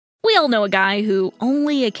all know a guy who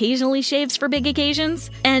only occasionally shaves for big occasions,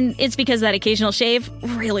 and it's because that occasional shave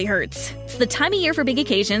really hurts. It's the time of year for big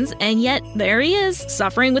occasions, and yet there he is,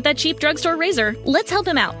 suffering with that cheap drugstore razor. Let's help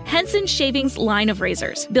him out. Henson Shaving's line of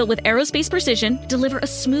razors, built with aerospace precision, deliver a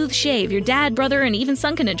smooth shave your dad, brother, and even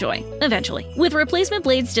son can enjoy, eventually. With replacement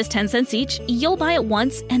blades just 10 cents each, you'll buy it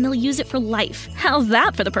once and they'll use it for life. How's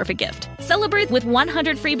that for the perfect gift? Celebrate with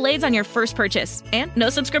 100 free blades on your first purchase, and no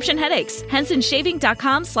subscription headaches.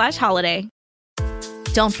 HensonShaving.com/holiday.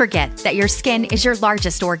 Don't forget that your skin is your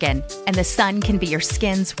largest organ, and the sun can be your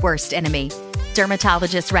skin's worst enemy.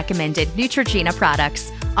 Dermatologist-recommended Neutrogena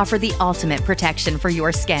products offer the ultimate protection for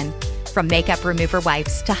your skin. From makeup remover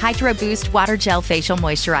wipes to Hydro Boost Water Gel Facial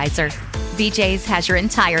Moisturizer, BJ's has your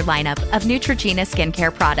entire lineup of Neutrogena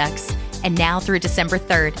skincare products. And now through December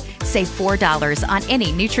 3rd, save $4 on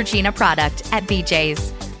any Neutrogena product at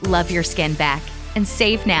BJ's. Love your skin back and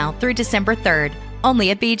save now through December 3rd,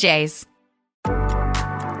 only at BJ's.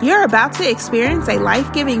 You're about to experience a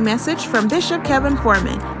life-giving message from Bishop Kevin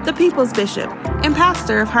Foreman, the People's Bishop and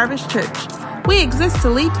pastor of Harvest Church. We exist to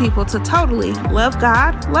lead people to totally love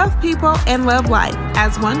God, love people, and love life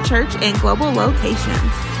as one church in global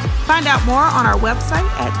locations. Find out more on our website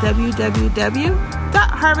at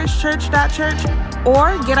www.harvestchurch.church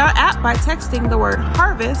or get our app by texting the word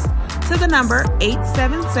HARVEST to the number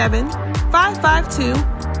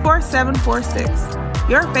 877-552-4746.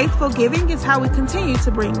 Your faithful giving is how we continue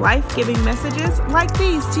to bring life-giving messages like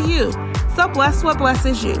these to you. So bless what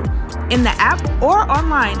blesses you. In the app or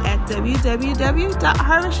online at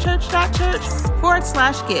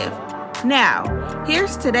www.harvestchurch.church/give. Now,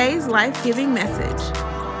 here's today's life-giving message.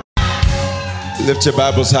 Lift your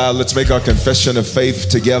Bibles high. Let's make our confession of faith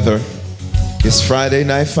together. It's Friday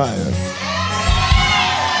Night Fire.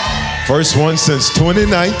 First one since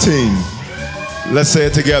 2019. Let's say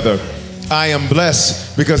it together. I am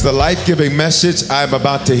blessed because the life-giving message I'm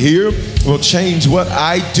about to hear will change what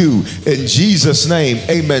I do. In Jesus' name,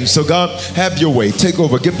 amen. So God, have your way. Take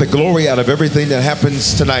over. Get the glory out of everything that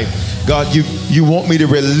happens tonight. God, you want me to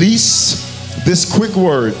release this quick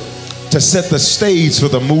word to set the stage for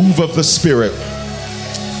the move of the Spirit.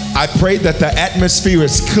 I pray that the atmosphere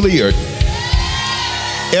is cleared.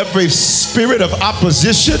 Every spirit of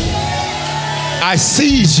opposition, I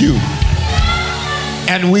seize you.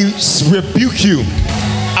 And we rebuke you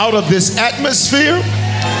out of this atmosphere,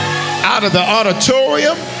 out of the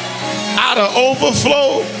auditorium, out of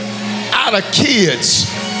overflow, out of kids,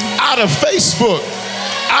 out of Facebook,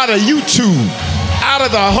 out of YouTube, out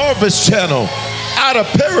of the Harvest Channel, out of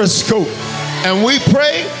Periscope. And we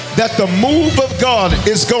pray that the move of God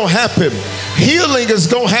is going to happen. Healing is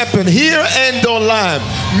going to happen here and online.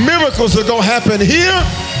 Miracles are going to happen here.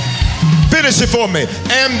 Finish it for me.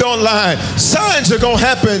 And online. Signs are going to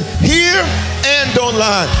happen here and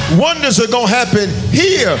online. Wonders are going to happen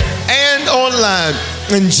here and online.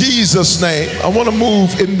 In Jesus' name. I want to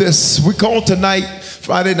move in this. We call tonight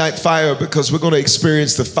Friday Night Fire because we're going to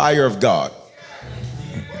experience the fire of God.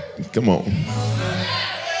 Come on.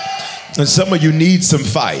 And some of you need some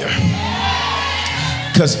fire.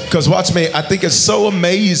 Because watch me, I think it's so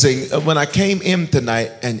amazing. When I came in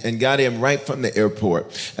tonight and got in right from the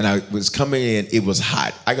airport and I was coming in, it was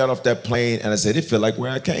hot. I got off that plane and I said, it felt like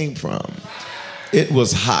where I came from. It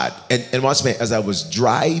was hot. And watch me, as I was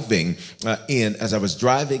driving in,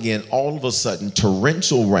 all of a sudden,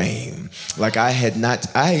 torrential rain. Like I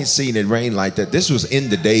ain't seen it rain like that. This was in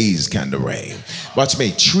the days kind of rain. Watch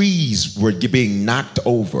me, trees were being knocked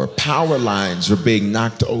over. Power lines were being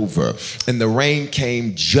knocked over. And the rain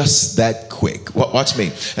came just that quick. Watch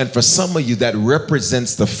me. And for some of you, that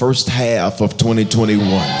represents the first half of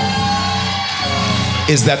 2021.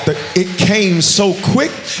 Is that it came so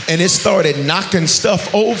quick and it started knocking stuff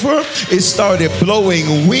over. It started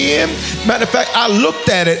blowing wind. Matter of fact, I looked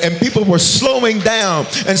at it and people were slowing down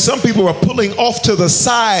and some people were pulling off to the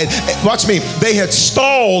side. Watch me. They had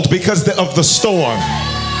stalled because of the storm.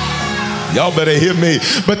 Y'all better hear me.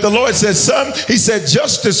 But the Lord said, son, he said,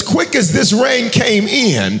 just as quick as this rain came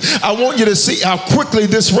in, I want you to see how quickly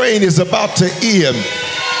this rain is about to end.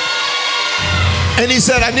 And he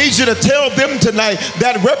said, I need you to tell them tonight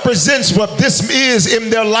that represents what this is in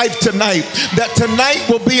their life tonight. That tonight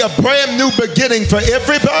will be a brand new beginning for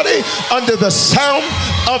everybody under the sound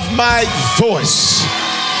of my voice.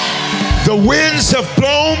 The winds have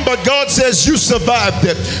blown, but God says you survived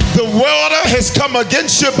it. The water has come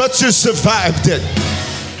against you, but you survived it.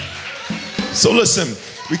 So listen,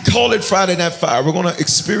 we call it Friday Night Fire. We're going to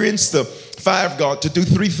experience the fire of God to do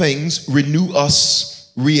three things: renew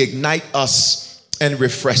us, reignite us, and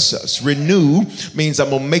refresh us. Renew means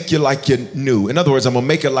I'm going to make you like you new. In other words, I'm going to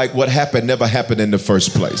make it like what happened never happened in the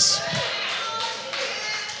first place.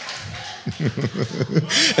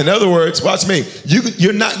 In other words, watch me.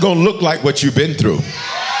 You're not going to look like what you've been through.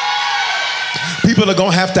 People are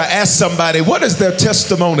going to have to ask somebody, what is their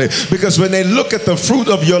testimony? Because when they look at the fruit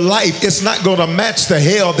of your life, it's not going to match the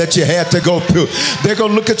hell that you had to go through. They're going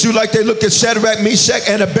to look at you like they look at Shadrach, Meshach,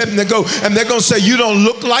 and Abednego, and they're going to say, you don't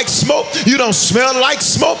look like smoke. You don't smell like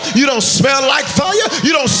smoke. You don't smell like fire.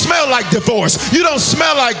 You don't smell like divorce. You don't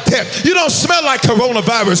smell like death. You don't smell like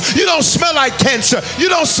coronavirus. You don't smell like cancer. You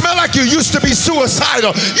don't smell like you used to be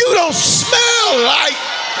suicidal. You don't smell like...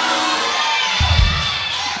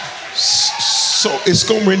 So it's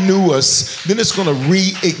going to renew us. Then it's going to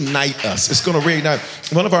reignite us. It's going to reignite.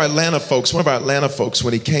 One of our Atlanta folks,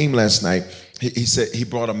 when he came last night, he said he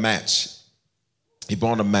brought a match. He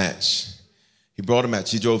drove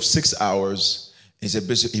 6 hours. He said,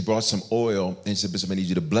 Bishop, he brought some oil. And he said, Bishop, I need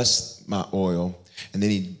you to bless my oil. And then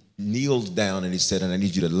he kneeled down and he said, and I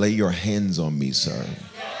need you to lay your hands on me, sir.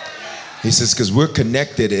 He says, because we're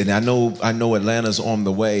connected, and I know Atlanta's on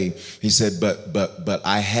the way. He said, but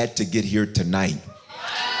I had to get here tonight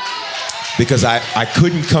because I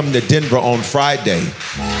couldn't come to Denver on Friday.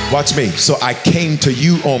 Watch me. So I came to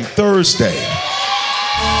you on Thursday,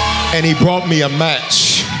 and he brought me a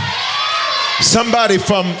match. Somebody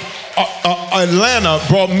from Atlanta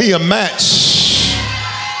brought me a match.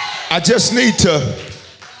 I just need to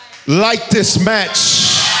light this match.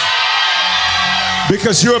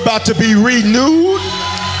 Because you're about to be renewed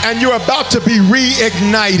and you're about to be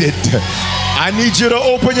reignited. I need you to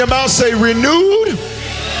open your mouth, say renewed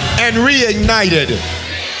and reignited.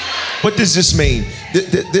 What does this mean?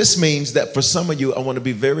 This means that for some of you, I want to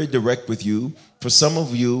be very direct with you. For some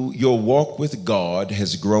of you, your walk with God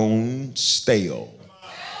has grown stale.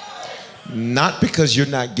 Not because you're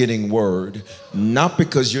not getting word, not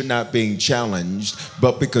because you're not being challenged,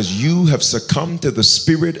 but because you have succumbed to the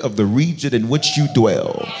spirit of the region in which you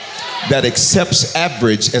dwell that accepts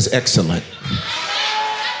average as excellent.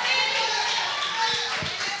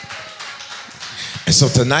 And so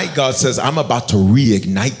tonight God says, I'm about to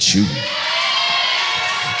reignite you.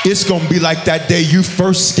 It's going to be like that day you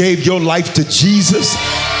first gave your life to Jesus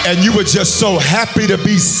and you were just so happy to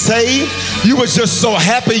be saved. You were just so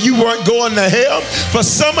happy you weren't going to hell. For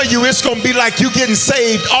some of you, it's going to be like you getting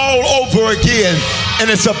saved all over again. And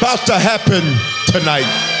it's about to happen tonight.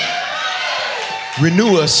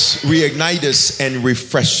 Renew us, reignite us, and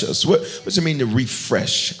refresh us. What does it mean to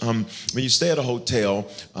refresh? When you stay at a hotel,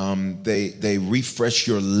 they refresh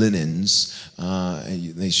your linens.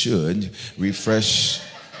 They should refresh.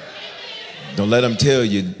 Don't let them tell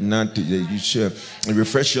you not to. You should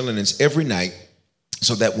refresh your linens every night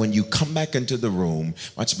so that when you come back into the room,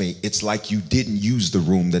 watch me, it's like you didn't use the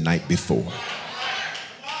room the night before.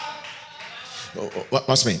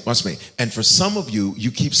 Watch me. And for some of you,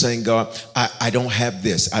 you keep saying, God, I don't have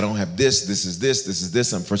this. I don't have this. This is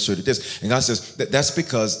this. I'm frustrated with this. And God says, that's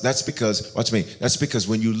because, watch me, that's because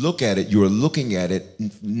when you look at it, you are looking at it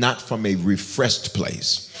not from a refreshed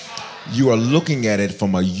place. You are looking at it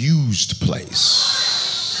from a used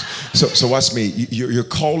place. So watch me. You're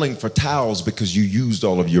calling for towels because you used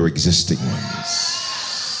all of your existing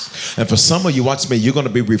ones. And for some of you, watch me, you're going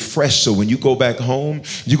to be refreshed. So when you go back home,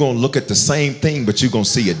 you're going to look at the same thing, but you're going to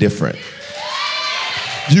see it different.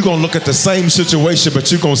 You're going to look at the same situation,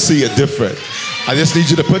 but you're going to see it different. I just need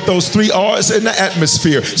you to put those 3 R's in the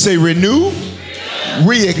atmosphere. Say renew,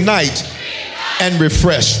 reignite, and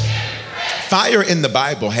refresh. Fire in the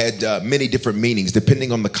Bible had many different meanings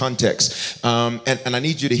depending on the context. And I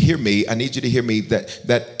need you to hear me. I need you to hear me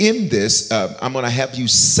that in this, I'm going to have you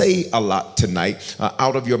say a lot tonight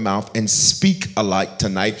out of your mouth and speak a lot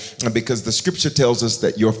tonight because the scripture tells us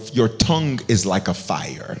that your tongue is like a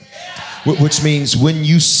fire. Which means when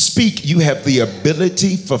you speak, you have the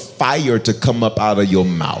ability for fire to come up out of your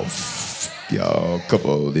mouth. Y'all, come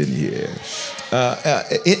on in here.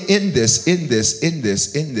 In this,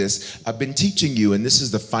 I've been teaching you, and this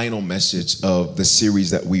is the final message of the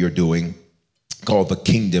series that we are doing called The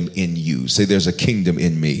Kingdom in You. Say, there's a kingdom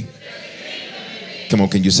in me. Come on,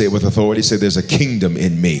 can you say it with authority? Say, there's a kingdom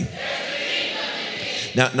in me.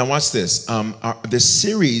 Now watch this. This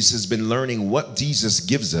series has been learning what Jesus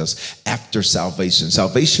gives us after salvation.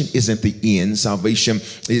 Salvation isn't the end. Salvation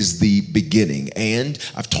is the beginning. And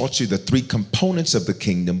I've taught you the 3 components of the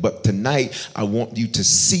kingdom, but tonight I want you to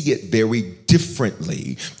see it very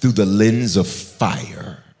differently through the lens of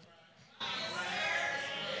fire.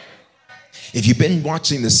 If you've been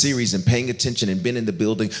watching the series and paying attention and been in the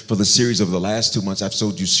building for the series over the last 2 months, I've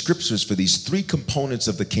showed you scriptures for these three components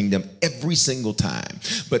of the kingdom every single time.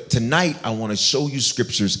 But tonight, I want to show you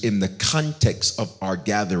scriptures in the context of our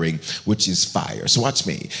gathering, which is fire. So watch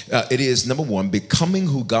me. It is, number one, becoming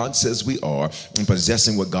who God says we are and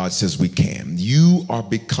possessing what God says we can. You are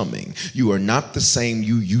becoming. You are not the same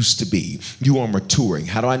you used to be. You are maturing.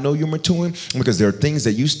 How do I know you're maturing? Because there are things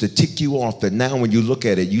that used to tick you off that now when you look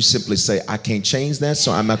at it, you simply say, I can't change that,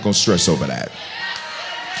 so I'm not going to stress over that.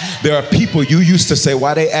 There are people you used to say,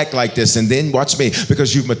 why they act like this? And then watch me,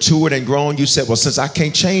 because you've matured and grown, you said, well, since I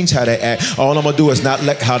can't change how they act, all I'm going to do is not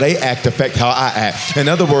let how they act affect how I act. In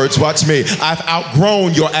other words, watch me, I've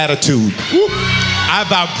outgrown your attitude.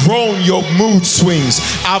 I've outgrown your mood swings.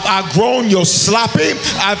 I've outgrown your sloppy.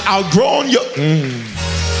 I've outgrown your...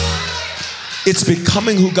 It's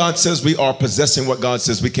becoming who God says we are, possessing what God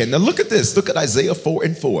says we can. Now look at this. Look at Isaiah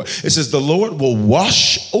 4:4. It says, the Lord will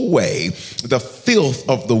wash away the filth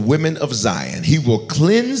of the women of Zion. He will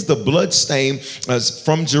cleanse the bloodstained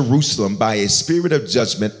from Jerusalem by a spirit of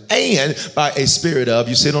judgment and by a spirit of,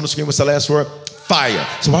 you see it on the screen, what's the last word? Fire.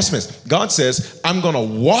 So watch this. God says, I'm going to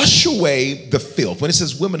wash away the filth. When it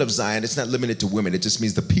says women of Zion, it's not limited to women. It just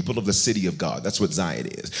means the people of the city of God. That's what Zion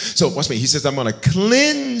is. So watch me. He says, I'm going to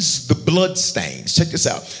cleanse the blood stains. Check this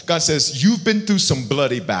out. God says, you've been through some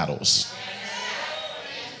bloody battles.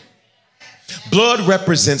 Blood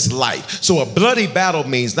represents life. So a bloody battle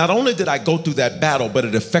means not only did I go through that battle, but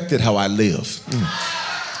it affected how I live.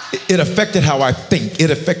 It affected how I think.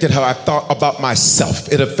 It affected how I thought about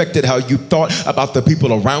myself. It affected how you thought about the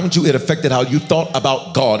people around you. It affected how you thought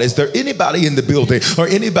about God. Is there anybody in the building or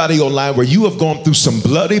anybody online where you have gone through some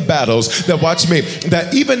bloody battles that, watch me,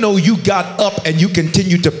 that even though you got up and you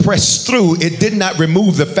continued to press through, it did not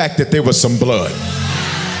remove the fact that there was some blood?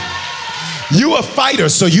 You a fighter,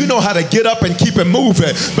 so you know how to get up and keep it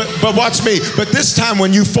moving. But watch me. But this time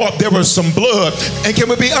when you fought, there was some blood. And can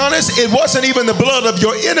we be honest? It wasn't even the blood of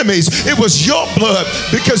your enemies. It was your blood.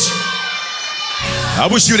 Because I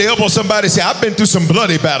wish you'd elbow somebody and say, I've been through some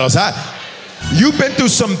bloody battles. You've been through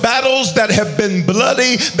some battles that have been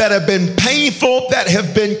bloody, that have been painful, that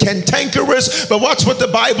have been cantankerous. But watch what the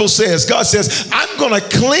Bible says. God says, I'm going to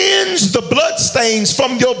cleanse the blood stains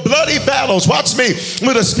from your bloody battles. Watch me,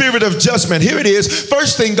 with a spirit of judgment. Here it is.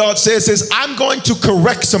 First thing God says is, I'm going to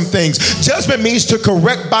correct some things. Judgment means to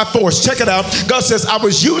correct by force. Check it out. God says, I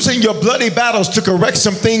was using your bloody battles to correct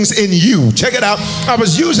some things in you. Check it out. I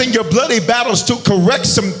was using your bloody battles to correct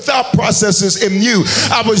some thought processes in you.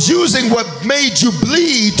 I was using what made you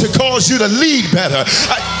bleed to cause you to lead better.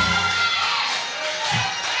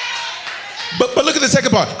 But look at the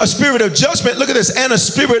second part. A spirit of judgment, look at this, and a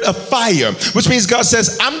spirit of fire, which means God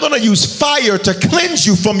says, I'm going to use fire to cleanse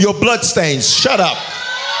you from your bloodstains. Shut up.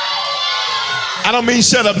 I don't mean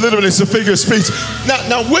shut up, literally, it's a figure of speech.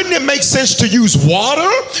 Now, wouldn't it make sense to use water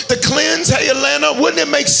to cleanse? Hey, Atlanta, wouldn't it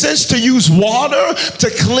make sense to use water to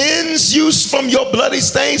cleanse you from your bloody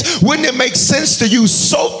stains? Wouldn't it make sense to use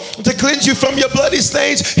soap to cleanse you from your bloody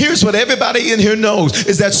stains? Here's what everybody in here knows,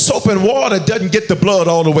 is that soap and water doesn't get the blood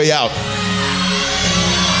all the way out.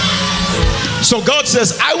 So God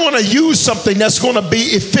says, I want to use something that's going to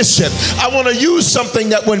be efficient. I want to use something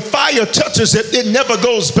that when fire touches it, it never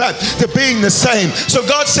goes back to being the same. So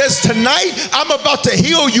God says, tonight, I'm about to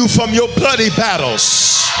heal you from your bloody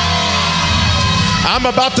battles. I'm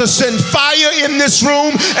about to send fire in this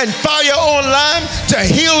room and fire online to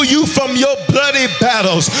heal you from your bloody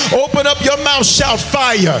battles. Open up your mouth, shout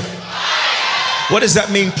fire. What does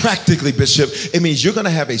that mean practically, Bishop? It means you're going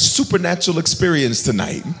to have a supernatural experience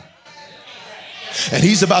tonight. And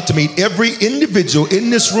he's about to meet every individual in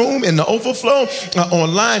this room, in the overflow,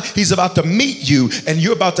 online. He's about to meet you, and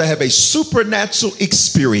you're about to have a supernatural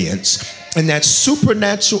experience. And that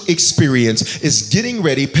supernatural experience is getting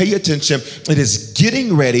ready, pay attention, it is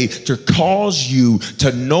getting ready to cause you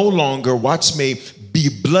to no longer, watch me, be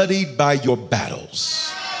bloodied by your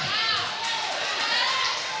battles.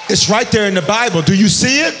 It's right there in the Bible. Do you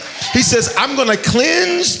see it? He says, I'm going to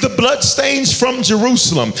cleanse the bloodstains from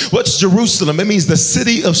Jerusalem. What's Jerusalem? It means the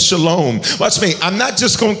city of Shalom. Watch me. I'm not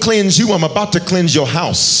just going to cleanse you. I'm about to cleanse your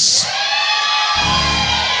house.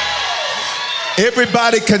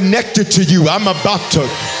 Everybody connected to you, I'm about to.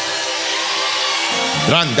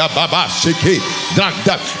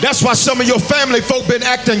 That's why some of your family folk been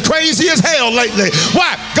acting crazy as hell lately.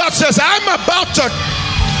 Why? God says, I'm about to.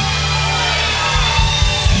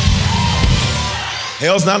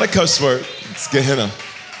 Hell's not a cuss word. It's Gehenna.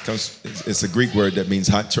 It's a Greek word that means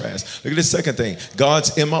hot trash. Look at this second thing.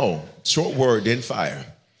 God's M.O. Short word, then fire.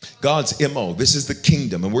 God's M.O. This is the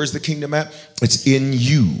kingdom. And where's the kingdom at? It's in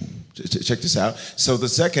you. Check this out. So the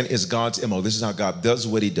second is God's MO. This is how God does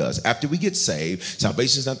what he does. After we get saved,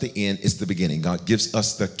 salvation is not the end, it's the beginning. God gives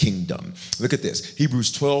us the kingdom. Look at this.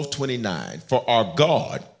 Hebrews 12:29. For our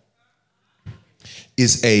God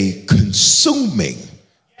is a consuming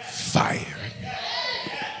fire.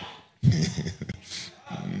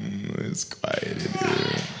 It's quiet in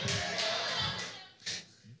here.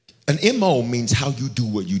 An MO means how you do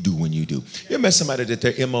what you do when you do. You ever met somebody that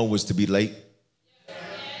their MO was to be late?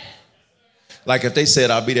 Like if they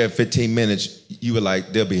said, I'll be there in 15 minutes, you were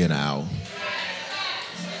like, they'll be an hour.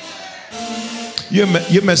 You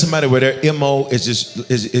met somebody where their MO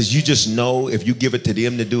is you just know if you give it to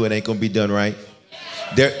them to do, it ain't going to be done right.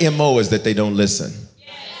 Their MO is that they don't listen.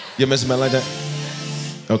 You met somebody like that?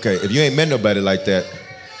 Okay, if you ain't met nobody like that,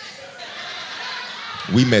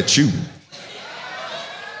 we met you.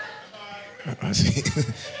 I see.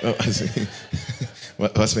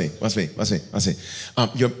 What's me?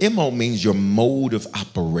 Your MO means your mode of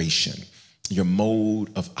operation. Your mode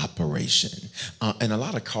of operation. And a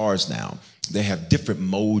lot of cars now, they have different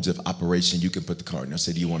modes of operation you can put the car in. Now,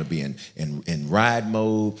 say, do you want to be in ride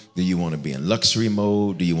mode? Do you want to be in luxury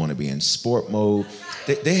mode? Do you want to be in sport mode?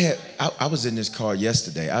 I was in this car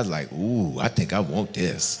yesterday. I was like, ooh, I think I want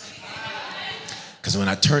this. Because when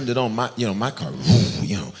I turned it on, my car,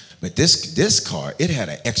 but this car, it had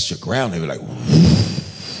an extra ground. They were like,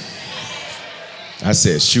 I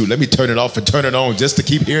said, shoot, let me turn it off and turn it on just to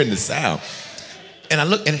keep hearing the sound. And I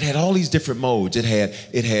looked, and it had all these different modes. It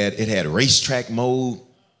had racetrack mode.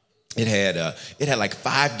 It had like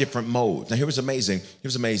 5 different modes. Now, here was amazing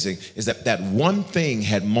is that one thing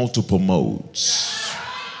had multiple modes.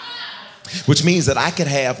 Which means that I could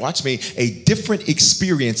have, watch me, a different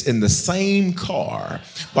experience in the same car.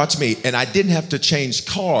 Watch me, and I didn't have to change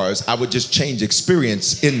cars. I would just change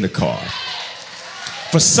experience in the car.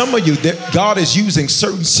 For some of you, God is using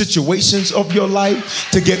certain situations of your life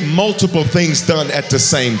to get multiple things done at the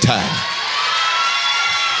same time.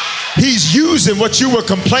 He's using what you were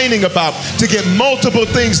complaining about to get multiple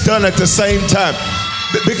things done at the same time.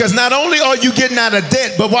 Because not only are you getting out of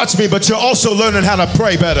debt, but watch me, but you're also learning how to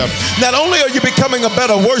pray better. Not only are you becoming a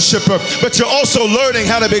better worshiper, but you're also learning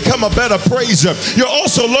how to become a better praiser. You're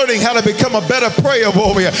also learning how to become a better prayer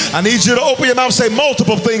warrior. I need you to open your mouth and say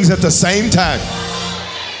multiple things at the same time.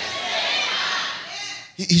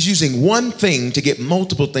 He's using one thing to get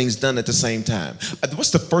multiple things done at the same time.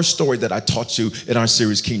 What's the first story that I taught you in our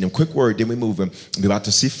series, Kingdom? Quick word, then we move on. We're about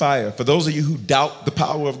to see fire. For those of you who doubt the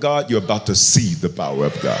power of God, you're about to see the power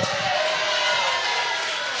of God.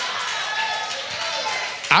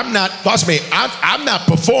 I'm not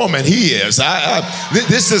performing. He is.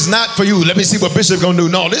 This is not for you. Let me see what Bishop's going to do.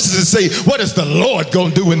 No, this is to say, what is the Lord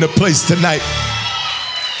going to do in the place tonight?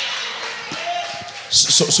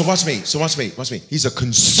 So watch me. He's a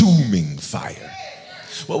consuming fire.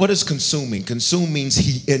 Well, what is consuming? Consume means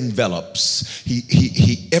he envelops.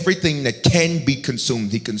 He everything that can be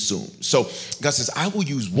consumed, he consumes. So God says, I will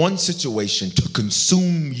use one situation to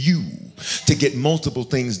consume you to get multiple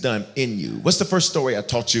things done in you. What's the first story I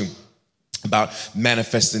taught you about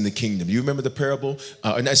manifesting the kingdom? You remember the parable?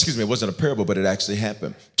 It wasn't a parable, but it actually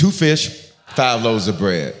happened. 2 fish, 5 loaves of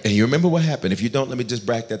bread. And you remember what happened? If you don't, let me just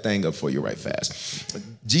back that thing up for you right fast.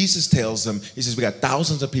 Jesus tells them, he says, we got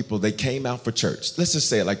thousands of people. They came out for church. Let's just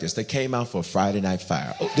say it like this. They came out for a Friday night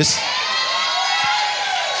fire.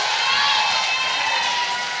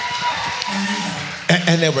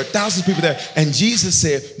 And there were thousands of people there. And his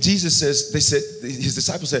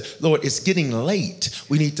disciples said, Lord, it's getting late.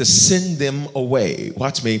 We need to send them away.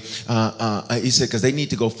 Watch me. He said, because they need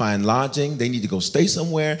to go find lodging. They need to go stay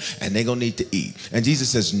somewhere, and they're going to need to eat. And Jesus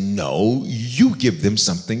says, no, you give them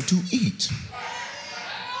something to eat.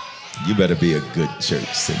 You better be a good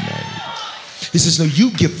church tonight. He says, no,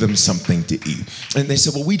 you give them something to eat. And they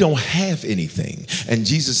said, well, we don't have anything. And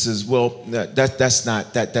Jesus says, well, that's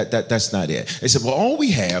not it. They said, well, all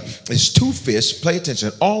we have is 2 fish. Pay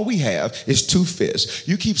attention. All we have is 2 fish.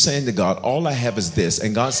 You keep saying to God, all I have is this.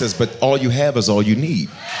 And God says, but all you have is all you need.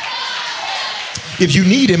 If you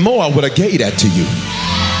needed more, I would have gave that to you.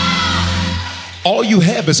 All you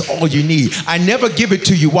have is all you need. I never give it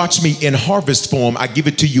to you, watch me, in harvest form. I give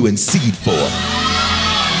it to you in seed form.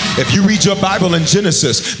 If you read your Bible in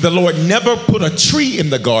Genesis, the Lord never put a tree in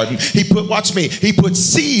the garden. He put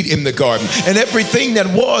seed in the garden. And everything that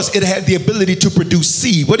was, it had the ability to produce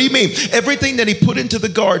seed. What do you mean? Everything that he put into the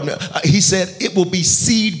garden, he said, it will be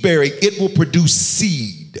seed bearing. It will produce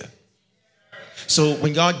seed. So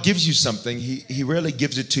when God gives you something, he rarely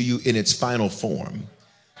gives it to you in its final form.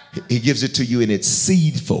 He gives it to you in its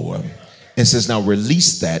seed form and says, now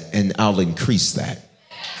release that and I'll increase that.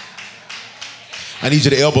 I need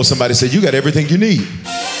you to elbow somebody and say, you got everything you need.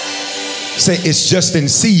 Say, it's just in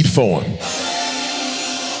seed form.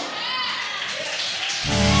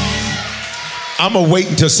 I'm going to wait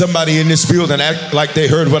until somebody in this building act like they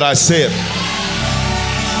heard what I said.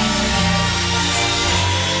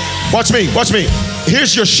 Watch me, watch me.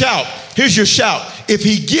 Here's your shout. Here's your shout. If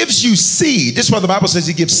he gives you seed, this is why the Bible says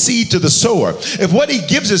he gives seed to the sower. If what he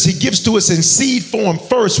gives us, he gives to us in seed form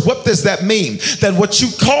first, what does that mean? That what you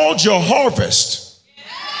called your harvest,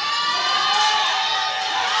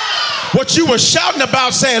 what you were shouting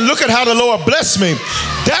about saying, look at how the Lord blessed me,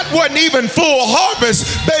 that wasn't even full harvest,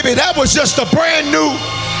 baby. That was just a brand new.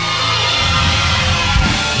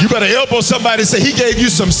 You better elbow somebody and say, he gave you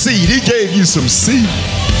some seed. He gave you some seed.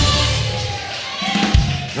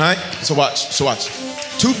 All right, so watch.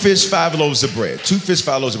 2 fish, 5 loaves of bread. 2 fish,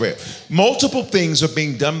 5 loaves of bread. Multiple things are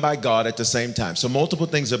being done by God at the same time. So multiple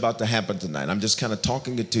things are about to happen tonight. I'm just kind of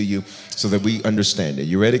talking it to you so that we understand it.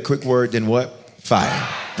 You ready? Quick word, then what? Fire.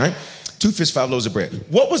 All right? 2 fish, 5 loaves of bread.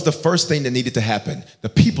 What was the first thing that needed to happen? The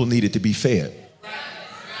people needed to be fed.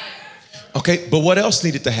 Okay, but what else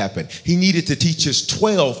needed to happen? He needed to teach his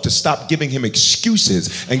 12 to stop giving him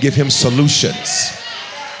excuses and give him solutions.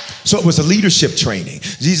 So it was a leadership training.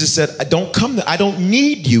 Jesus said, I don't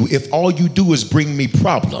need you if all you do is bring me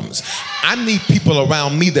problems. I need people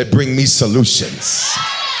around me that bring me solutions.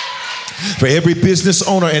 For every business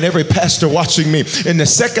owner and every pastor watching me, in the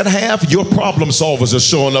second half, your problem solvers are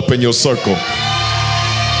showing up in your circle.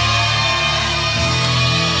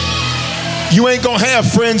 You ain't gonna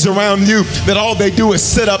have friends around you that all they do is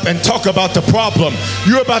sit up and talk about the problem.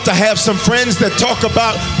 You're about to have some friends that talk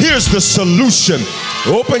about, here's the solution.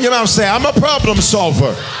 Open your mouth and say, I'm a problem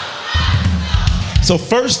solver. So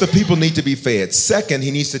first, the people need to be fed. Second,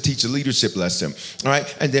 he needs to teach a leadership lesson. All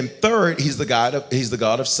right, and then third, he's the God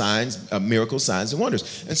of signs, miracles, signs, and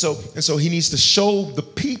wonders. And so he needs to show the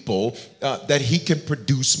people that he can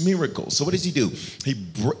produce miracles. So what does he do?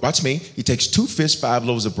 Watch me. He takes 2 fish, 5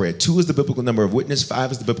 loaves of bread. 2 is the biblical number of witness.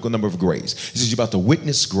 5 is the biblical number of grace. He says you're about to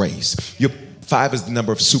witness grace. 5 is the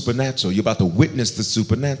number of supernatural. You're about to witness the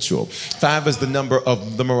supernatural. 5 is the number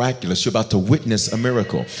of the miraculous. You're about to witness a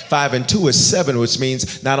miracle. 5 and 2 is 7, which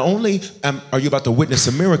means not only are you about to witness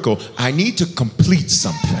a miracle, I need to complete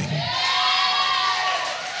something.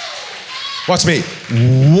 Watch me.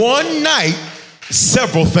 One night,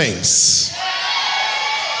 several things.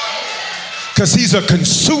 Because he's a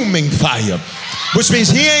consuming fire. Which means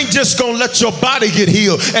he ain't just gonna let your body get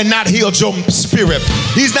healed and not heal your spirit.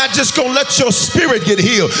 He's not just gonna let your spirit get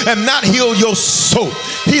healed and not heal your soul.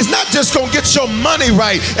 He's not just gonna get your money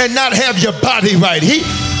right and not have your body right.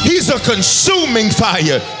 He's a consuming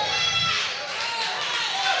fire.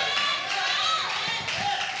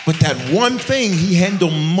 But that one thing, he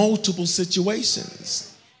handled multiple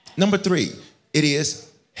situations. Number 3, it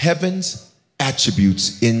is heaven's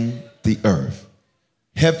attributes in the earth.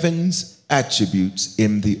 Heaven's attributes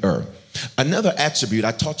in the earth. Another attribute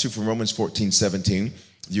I taught you from Romans 14:17.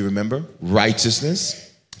 You remember?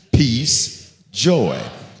 Righteousness, peace, joy.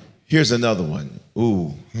 Here's another one.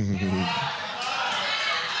 Ooh.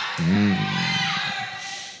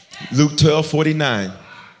 Luke 12:49.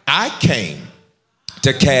 I came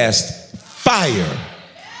to cast fire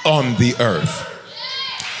on the earth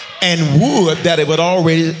and wood that it would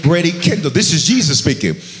already kindle. This is Jesus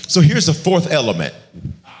speaking. So here's the 4th element.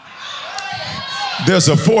 There's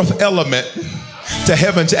a 4th element to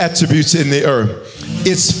heaven's attributes in the earth.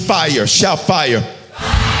 It's fire. Shout fire.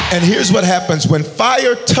 And here's what happens. When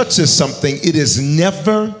fire touches something, it is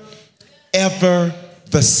never, ever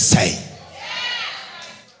the same.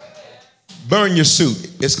 Burn your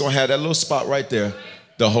suit. It's going to have that little spot right there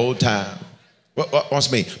the whole time.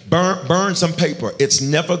 Watch me. Burn some paper. It's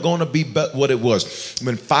never going to be what it was.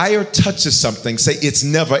 When fire touches something, say it's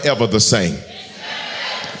never, ever the same.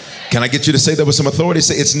 Can I get you to say that with some authority?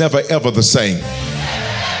 Say it's never, ever the same.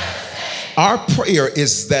 Our prayer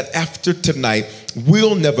is that after tonight,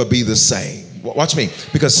 we'll never be the same. Watch me.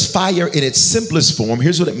 Because fire in its simplest form,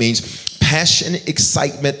 here's what it means. Passion,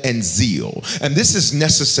 excitement, and zeal. And this is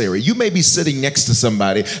necessary. You may be sitting next to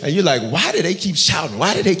somebody and you're like, why do they keep shouting?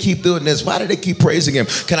 Why do they keep doing this? Why do they keep praising him?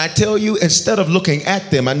 Can I tell you, instead of looking at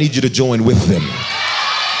them, I need you to join with them.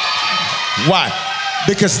 Why?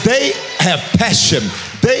 Because they have passion.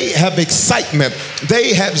 They have excitement.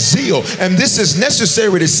 They have zeal. And this is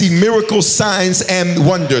necessary to see miracles, signs, and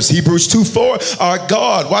wonders. Hebrews 2:4, our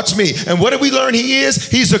God, watch me. And what did we learn he is?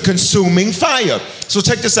 He's a consuming fire. So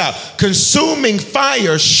check this out. Consuming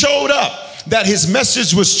fire showed up that his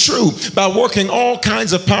message was true by working all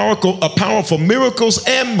kinds of powerful miracles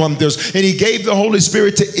and wonders. And he gave the Holy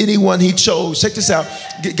Spirit to anyone he chose. Check this out.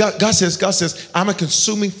 God says, I'm a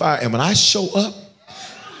consuming fire. And when I show up,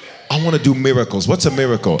 I want to do miracles. What's a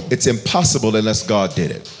miracle? It's impossible unless God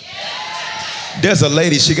did it. There's a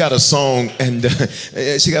lady, she got a song, and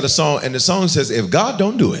the song says, if God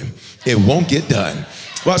don't do it, it won't get done.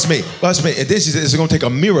 Watch me. And then she says, it's going to take a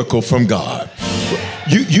miracle from God.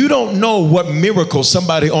 You don't know what miracle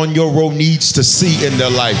somebody on your row needs to see in their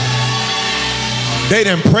life. They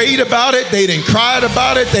done prayed about it. They done cried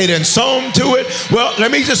about it. They done sung to it. Well,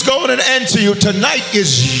 let me just go in and answer you. Tonight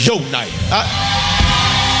is your night.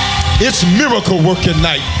 It's miracle working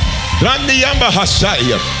night.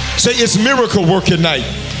 Say it's miracle working night.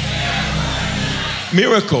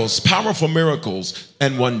 Miracles, powerful miracles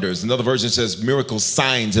and wonders. Another version says miracles,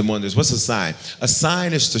 signs and wonders. What's a sign? A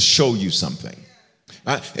sign is to show you something.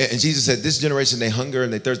 Right? And Jesus said, this generation, they hunger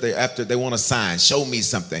and they thirst after, they want a sign. Show me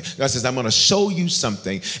something. God says, I'm going to show you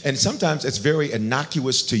something. And sometimes it's very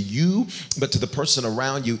innocuous to you, but to the person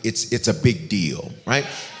around you, it's a big deal, right?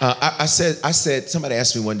 I said, somebody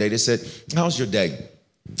asked me one day, they said, how's your day?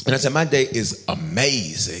 And I said, my day is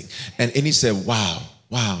amazing. And he said, wow.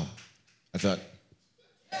 I thought,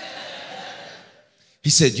 he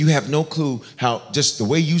said, you have no clue how just the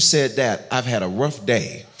way you said that, I've had a rough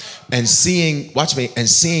day. And seeing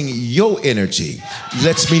your energy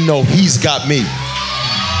lets me know he's got me.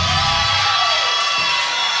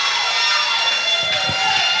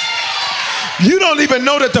 You don't even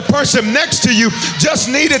know that the person next to you just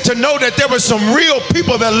needed to know that there were some real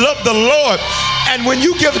people that love the Lord. And when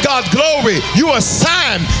you give God glory, you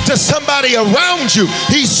assign to somebody around you.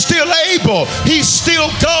 He's still able. He's still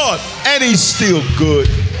God. And he's still good.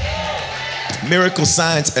 Miracle,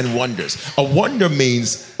 signs, and wonders. A wonder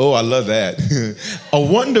means, oh, I love that. A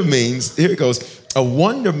wonder means, here it goes. A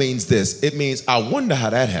wonder means this. It means, I wonder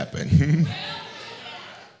how that happened.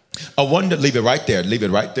 A wonder, leave it right there. Leave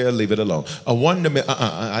it right there. Leave it alone. A wonder,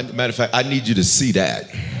 matter of fact, I need you to see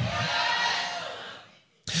that.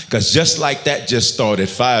 Because just like that just started,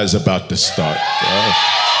 fire's about to start.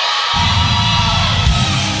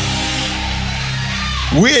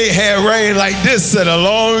 We ain't had rain like this in a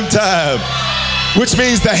long time, which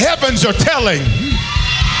means the heavens are telling.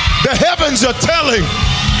 The heavens are telling.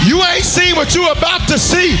 You ain't seen what you're about to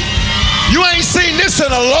see. You ain't seen this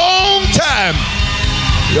in a long time.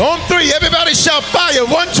 On three, everybody shout fire.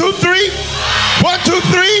 1, 2, 3. 1, 2,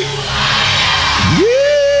 3.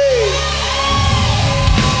 Yee.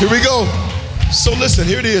 Here we go. So listen,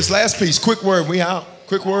 here it is. Last piece. Quick word. We out.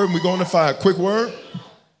 Quick word. We going to fire. Quick word.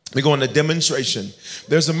 We go into demonstration.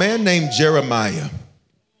 There's a man named Jeremiah.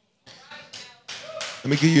 Let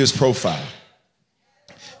me give you his profile.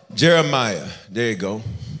 Jeremiah. There you go.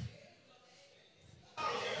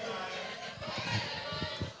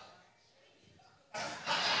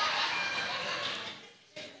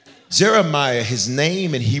 Jeremiah, his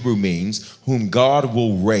name in Hebrew means whom God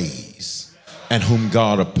will raise and whom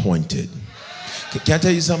God appointed. Can I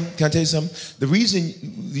tell you something? The reason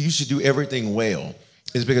you should do everything well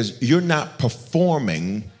is because you're not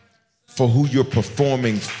performing for who you're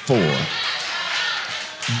performing for.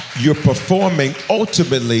 You're performing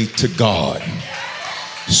ultimately to God.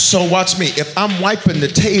 So watch me. If I'm wiping the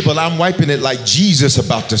table, I'm wiping it like Jesus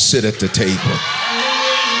about to sit at the table.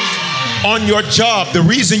 On your job, the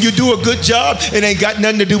reason you do a good job, it ain't got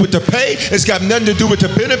nothing to do with the pay. It's got nothing to do with the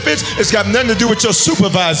benefits. It's got nothing to do with your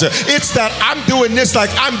supervisor. It's that I'm doing this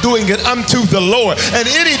like I'm doing it unto the Lord. And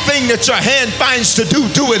anything that your hand finds to do,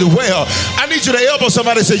 do it well. I need you to elbow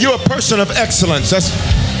somebody and say, you're a person of excellence. That's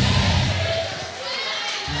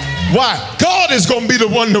why God is going to be the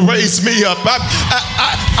one to raise me up.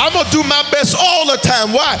 I'm going to do my best all the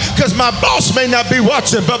time. Why? Because my boss may not be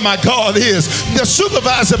watching, but my God is. The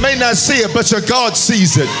supervisor may not see it, but your God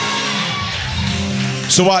sees it.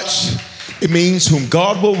 So watch. It means whom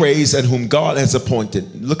God will raise and whom God has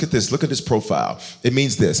appointed. Look at this. Look at his profile. It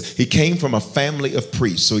means this. He came from a family of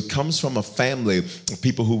priests. So he comes from a family of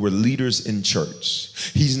people who were leaders in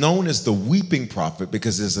church. He's known as the weeping prophet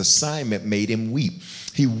because his assignment made him weep.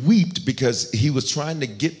 He wept because he was trying to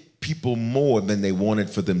get people more than they wanted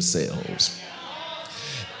for themselves.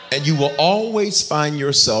 And you will always find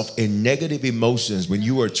yourself in negative emotions when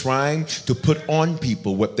you are trying to put on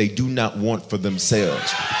people what they do not want for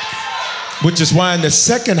themselves. Which is why in the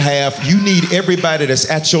second half, you need everybody that's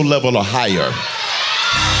at your level or higher.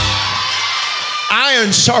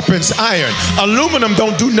 Iron sharpens iron. Aluminum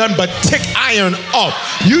don't do nothing but tick iron off.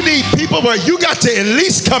 You need people where you got to at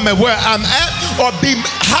least come at where I'm at or be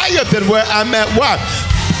higher than where I'm at. Why?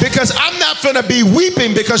 Because I'm not going to be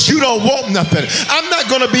weeping because you don't want nothing. I'm not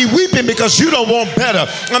going to be weeping because you don't want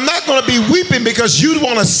better. I'm not going to be weeping because you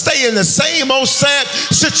want to stay in the same old sad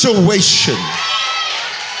situation.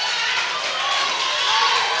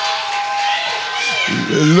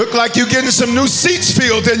 Look like you're getting some new seats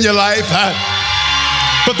filled in your life.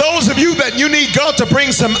 For those of you that you need God to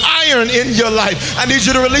bring some iron in your life, I need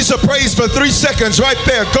you to release a praise for 3 seconds right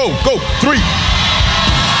there. Go. 3,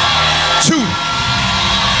 2.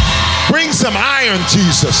 Bring some iron,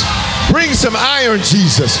 Jesus. Bring some iron,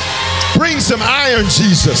 Jesus. Bring some iron,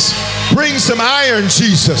 Jesus. Bring some iron,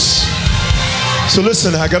 Jesus. So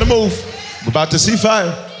listen, I gotta move. We're about to see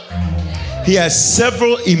fire. He has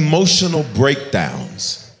several emotional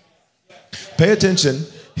breakdowns. Pay attention.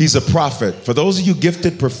 He's a prophet. For those of you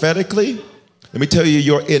gifted prophetically, let me tell you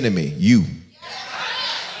your enemy, you.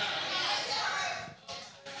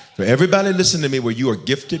 For everybody listen to me where you are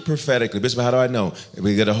gifted prophetically. Bishop, how do I know?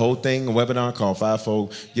 We get a whole thing, a webinar called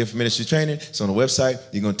Fivefold Gift Ministry Training. It's on the website.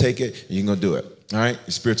 You're going to take it and you're going to do it. All right?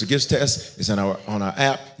 The spiritual gifts test is on our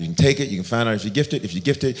app. You can take it. You can find out if you're gifted. If you're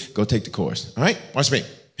gifted, go take the course. All right? Watch me.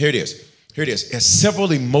 Here it is. It has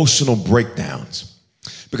several emotional breakdowns.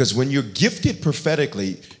 Because when you're gifted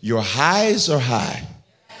prophetically, your highs are high.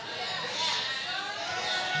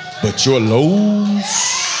 But your lows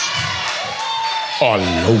are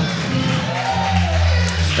low.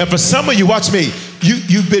 And for some of you, watch me,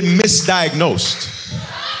 you've been misdiagnosed.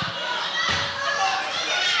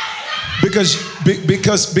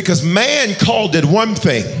 Because man called it one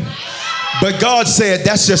thing, but God said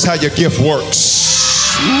that's just how your gift works.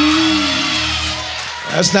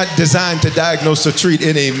 That's not designed to diagnose or treat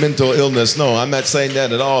any mental illness. No, I'm not saying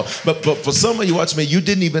that at all. But for some of you, watch me, you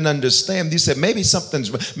didn't even understand. You said, maybe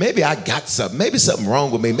I got something. Maybe something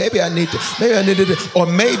wrong with me. Maybe I need to, or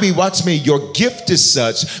maybe, watch me, your gift is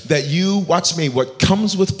such that you, watch me, what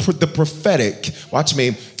comes with the prophetic, watch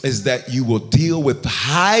me, is that you will deal with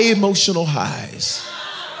high emotional highs.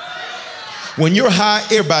 When you're high,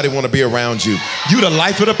 everybody want to be around you. You the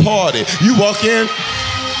life of the party. You walk in.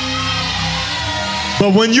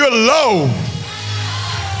 But when you're low,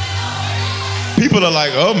 people are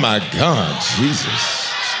like, oh my God, Jesus.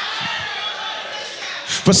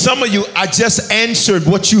 For some of you, I just answered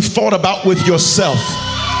what you thought about with yourself.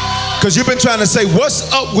 Because you've been trying to say,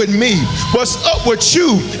 what's up with me? What's up with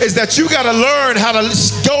you is that you got to learn how to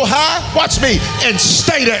go high, watch me, and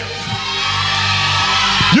stay there.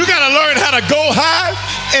 You got to learn how to go high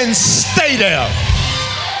and stay there.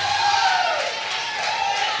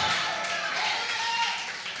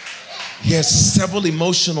 He has several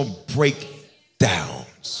emotional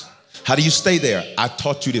breakdowns. How do you stay there? I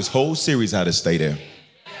taught you this whole series how to stay there.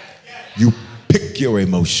 You pick your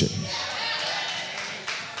emotion.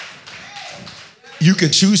 You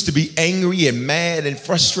can choose to be angry and mad and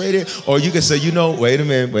frustrated, or you can say, you know, wait a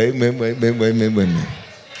minute.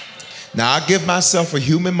 Now I give myself a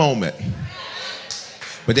human moment.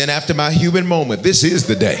 But then after my human moment, this is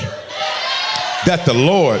the day that the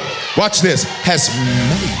Lord, watch this, has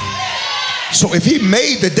made. So if he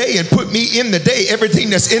made the day and put me in the day, everything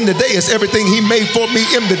that's in the day is everything he made for me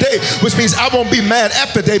in the day, which means I won't be mad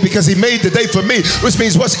at the day because he made the day for me, which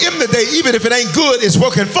means what's in the day, even if it ain't good, it's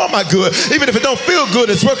working for my good. Even if it don't feel good,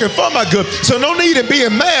 it's working for my good. So no need in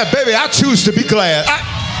being mad, baby. I choose to be glad.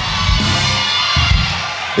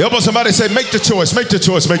 Elbow somebody, say, make the choice, make the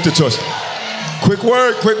choice, make the choice. Quick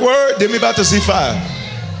word, then we about to see fire.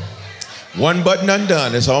 One button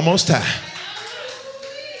undone, it's almost time.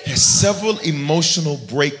 There's several emotional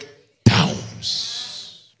breakdowns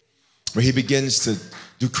where he begins to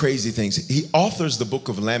do crazy things. He authors the book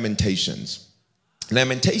of Lamentations.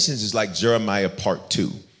 Lamentations is like Jeremiah part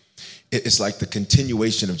 2. It's like the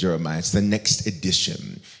continuation of Jeremiah. It's the next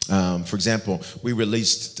edition. For example, we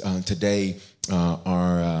released today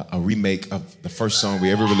a remake of the first song we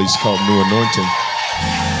ever released called New Anointing.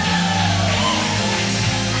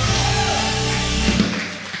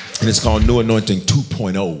 And it's called New Anointing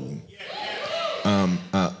 2.0.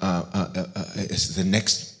 It's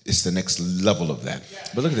the next level of that.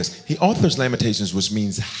 But look at this. He authors Lamentations, which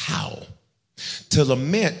means howl. To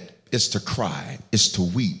lament is to cry, is to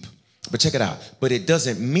weep. But check it out. But it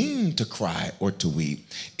doesn't mean to cry or to weep.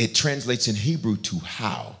 It translates in Hebrew to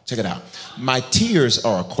howl. Check it out. My tears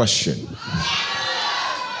are a question.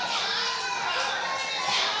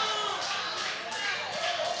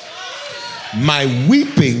 My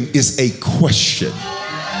weeping is a question.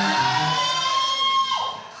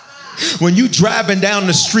 When you driving down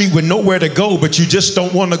the street with nowhere to go, but you just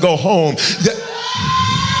don't want to go home.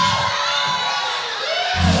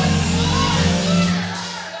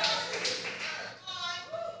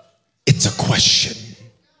 It's a question.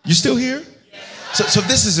 You still here? So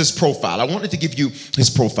this is his profile. I wanted to give you his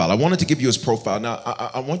profile. Now,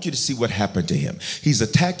 I want you to see what happened to him. He's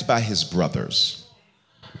attacked by his brothers.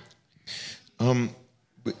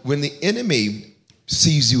 When the enemy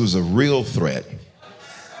sees you as a real threat,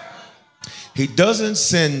 he doesn't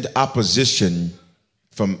send opposition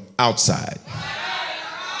from outside.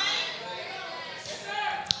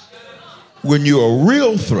 When you're a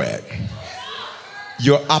real threat,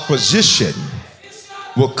 your opposition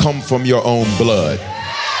will come from your own blood.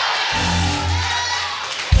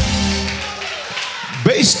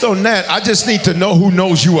 Based on that, I just need to know who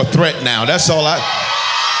knows you a threat now. That's all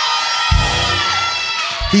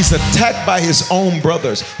He's attacked by his own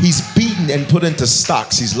brothers. He's beaten and put into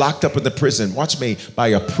stocks. He's locked up in the prison. Watch me, by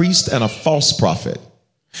a priest and a false prophet.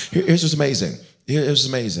 Here's what's amazing. Here's what's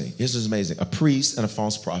amazing. A priest and a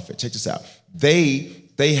false prophet. Check this out. They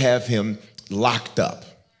have him locked up.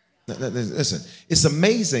 Listen, it's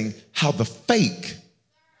amazing how the fake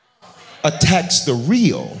attacks the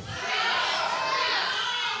real.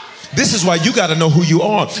 This is why you got to know who you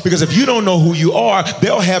are, because if you don't know who you are,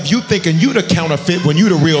 they'll have you thinking you the counterfeit when you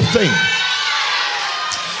the real thing.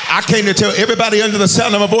 I came to tell everybody under the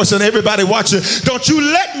sound of my voice and everybody watching, don't you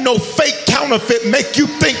let no fake counterfeit make you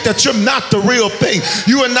think that you're not the real thing.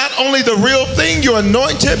 You are not only the real thing, you're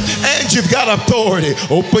anointed and you've got authority.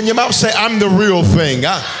 Open your mouth, say, I'm the real thing.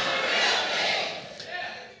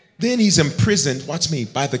 Then he's imprisoned, watch me,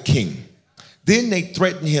 by the king. Then they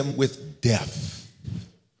threaten him with death.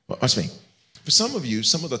 Watch me. For some of you,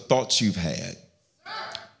 some of the thoughts you've had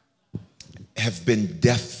have been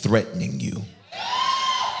death-threatening you.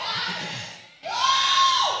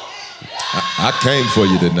 I came for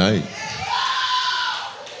you tonight.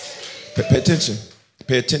 Pay attention.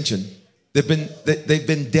 Pay attention. They've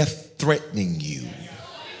been death-threatening you.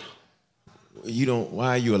 Why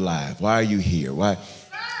are you alive? Why are you here?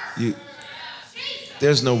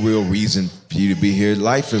 There's no real reason for you to be here.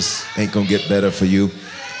 Life ain't gonna get better for you.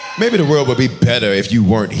 Maybe the world would be better if you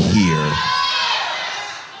weren't here.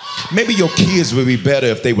 Maybe your kids would be better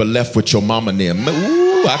if they were left with your mama and them.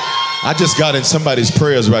 Ooh, I just got in somebody's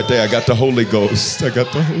prayers right there. I got the Holy Ghost.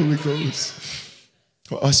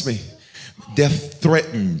 Well, ask me. Death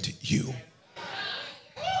threatened you.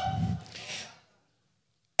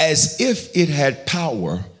 As if it had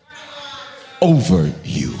power over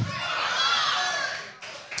you.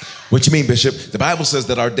 What you mean, Bishop? The Bible says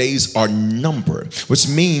that our days are numbered, which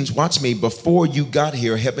means, watch me, before you got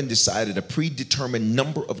here, heaven decided a predetermined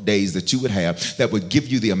number of days that you would have that would give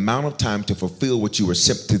you the amount of time to fulfill what you were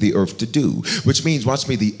sent to the earth to do. Which means, watch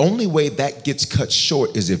me, the only way that gets cut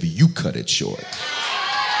short is if you cut it short.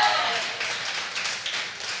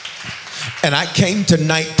 And I came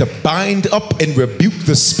tonight to bind up and rebuke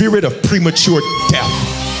the spirit of premature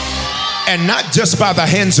death. And not just by the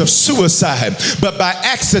hands of suicide, but by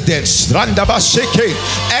accidents, car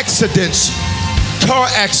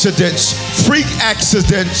accidents, freak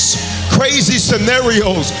accidents, crazy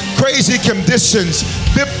scenarios, crazy conditions,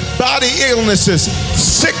 body illnesses,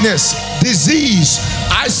 sickness, disease.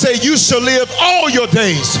 I say you shall live all your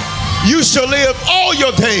days. You shall live all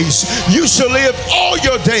your days. You shall live all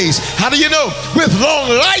your days. How do you know? With long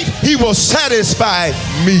life, he will satisfy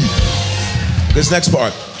me. This next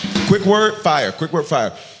part. Quick word, fire.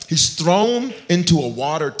 He's thrown into a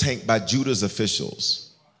water tank by Judah's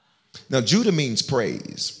officials. Now, Judah means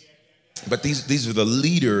praise. But these are the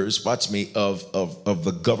leaders, watch me, of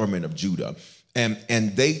the government of Judah. And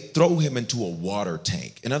they throw him into a water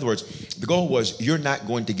tank. In other words, the goal was, you're not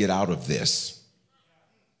going to get out of this.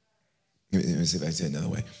 Let me see if I can say it another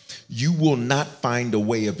way. You will not find a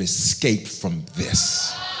way of escape from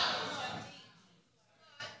this.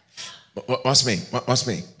 Watch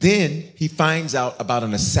me. Then he finds out about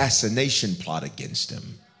an assassination plot against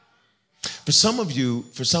him. For some of you,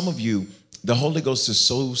 the Holy Ghost is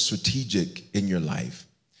so strategic in your life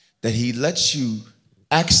that he lets you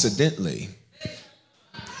accidentally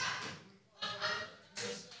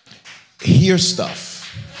hear stuff.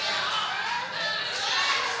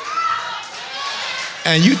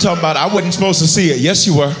 And you talking about, I wasn't supposed to see it. Yes,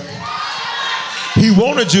 you were. He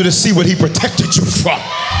wanted you to see what he protected you from.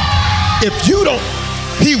 If you don't,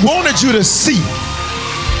 he wanted you to see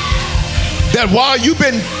that while you've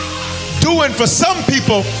been doing for some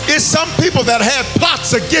people, it's some people that had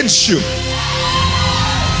plots against you.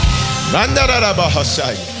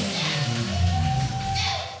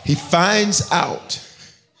 He finds out.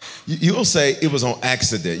 You'll say it was on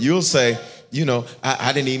accident. You'll say, I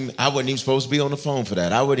wasn't even supposed to be on the phone for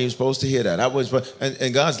that. I wasn't even supposed to hear that.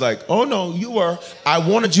 And God's like, oh no, you were. I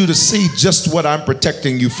wanted you to see just what I'm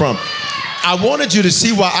protecting you from. I wanted you to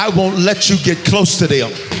see why I won't let you get close to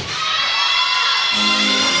them.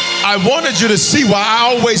 I wanted you to see why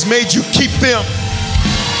I always made you keep them.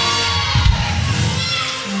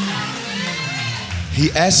 He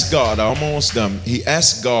asked God, I'm almost done. He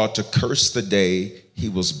asked God to curse the day he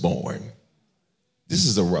was born. This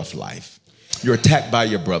is a rough life. You're attacked by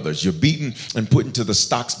your brothers. You're beaten and put into the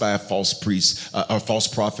stocks by a false priest, a false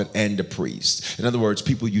prophet and a priest. In other words,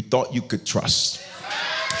 people you thought you could trust.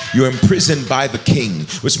 You're imprisoned by the king,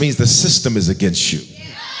 which means the system is against you.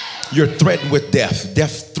 You're threatened with death.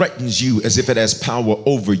 Death threatens you as if it has power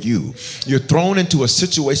over you. You're thrown into a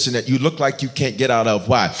situation that you look like you can't get out of.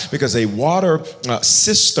 Why? Because a water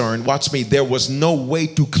cistern, watch me, there was no way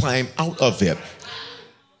to climb out of it.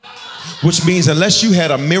 Which means unless you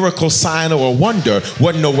had a miracle sign or a wonder,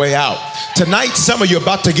 wasn't no way out. Tonight, some of you are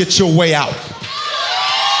about to get your way out.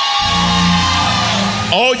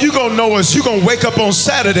 All you're going to know is you're going to wake up on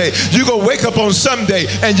Saturday, you're going to wake up on Sunday,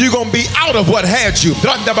 and you're going to be out of what had you.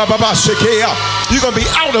 You're going to be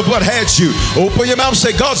out of what had you. Open your mouth and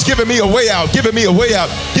say, God's giving me a way out, giving me a way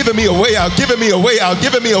out, giving me a way out, giving me a way out,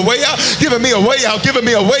 giving me a way out, giving me a way out, giving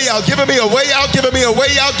me a way out, giving me a way out, giving me a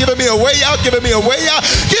way out, giving me a way out, giving me a way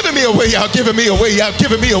out, giving me a way out, giving me a way out,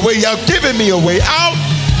 giving me a way out, giving me a way out.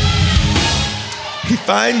 He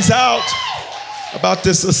finds out about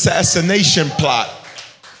this assassination plot.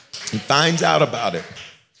 He finds out about it.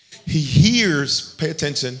 He hears, pay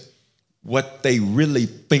attention, what they really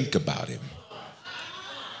think about him.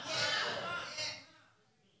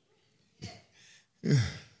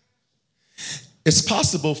 It's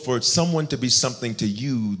possible for someone to be something to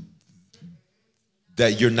you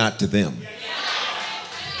that you're not to them.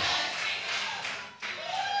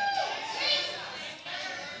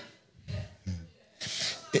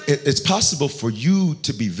 It's possible for you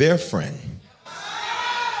to be their friend,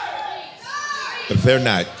 but they're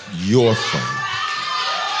not your friend.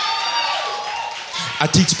 I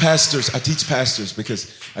teach pastors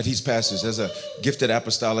because I teach pastors as a gifted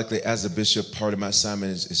apostolically, as a bishop. Part of my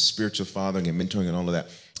assignment is spiritual fathering and mentoring and all of that.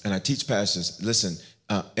 And I teach pastors, listen,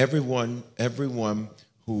 everyone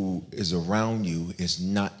who is around you is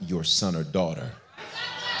not your son or daughter.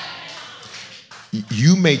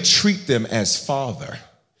 You may treat them as father,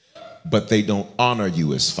 but they don't honor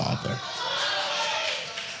you as father.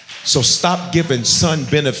 So stop giving son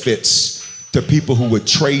benefits to people who would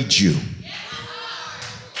trade you.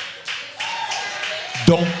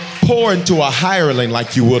 Don't pour into a hireling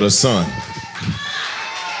like you would a son.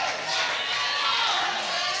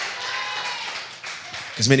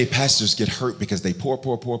 Because many pastors get hurt because they pour,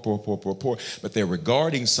 but they're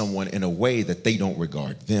regarding someone in a way that they don't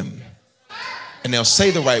regard them. And they'll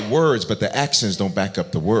say the right words, but the actions don't back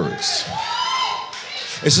up the words.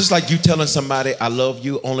 It's just like you telling somebody, I love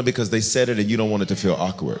you, only because they said it and you don't want it to feel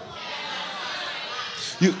awkward.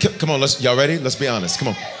 Come on, y'all ready? Let's be honest. Come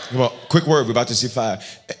on. Quick word, we're about to see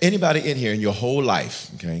 5. Anybody in here in your whole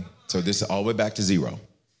life, okay? So this is all the way back to 0.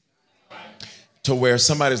 To where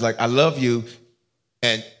somebody's like, I love you,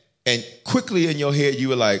 and quickly in your head you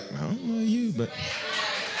were like, I don't know you,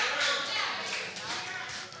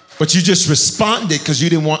 but you just responded because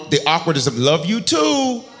you didn't want the awkwardness of love you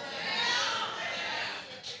too.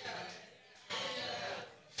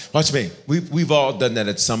 Watch me. We've all done that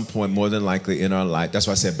at some point, more than likely in our life. That's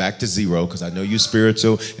why I said back to 0, because I know you're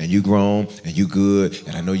spiritual and you grown and you good,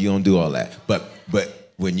 and I know you don't do all that. But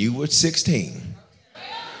when you were 16,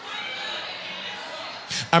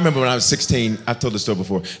 I remember when I was 16, I've told this story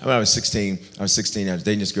before. When I was 16, I was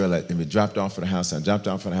dating this girl that we dropped off for the house. I dropped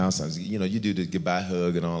off for the house. I was, you do the goodbye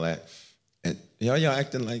hug and all that. And y'all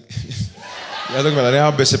acting like, y'all looking like,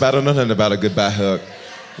 oh, Bishop, I don't know nothing about a goodbye hug.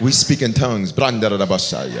 We speak in tongues. You doing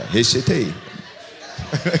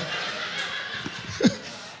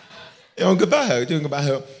goodbye hug.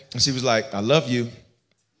 And she was like, I love you.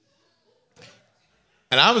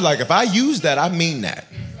 And I was like, if I use that, I mean that.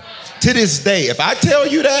 To this day, if I tell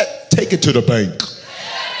you that, take it to the bank.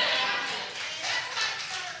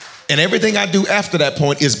 And everything I do after that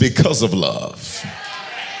point is because of love.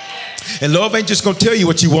 And love ain't just gonna tell you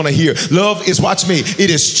what you wanna hear. Love is, watch me, it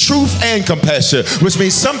is truth and compassion, which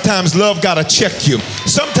means sometimes love gotta check you.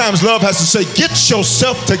 Sometimes love has to say, get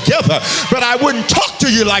yourself together. But I wouldn't talk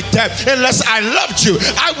to you like that unless I loved you.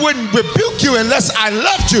 I wouldn't rebuke you unless I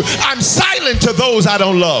loved you. I'm silent to those I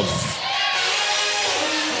don't love.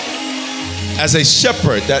 As a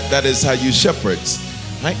shepherd, that is how you shepherd,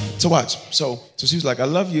 right? So watch. So she was like, I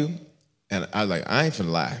love you. And I was like, I ain't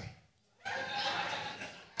finna lie.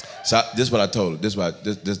 So this is what I told her. This is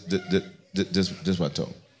what I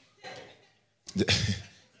told her.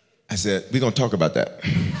 I said, we're going to talk about that.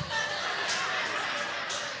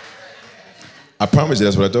 I promise you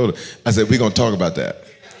that's what I told her. I said, we're going to talk about that.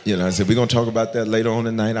 You know, I said, we're going to talk about that later on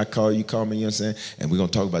tonight. I call you, call me, you know what I'm saying? And we're going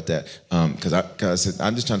to talk about that. Because I said,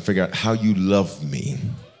 I'm just trying to figure out how you love me.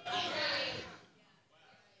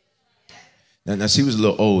 Now she was a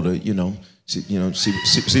little older, you know. She was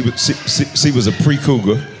a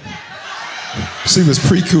pre-cougar. She was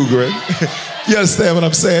pre-cougar. You understand what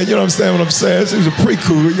I'm saying? You understand what I'm saying? She was a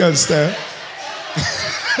pre-cougar, you understand?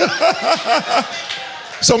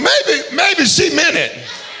 So maybe she meant it.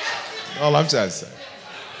 All I'm trying to say.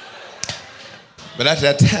 But at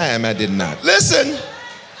that time, I did not. Listen.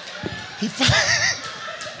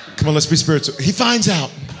 Come on, let's be spiritual. He finds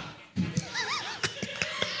out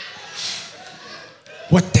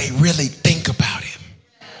what they really think about him.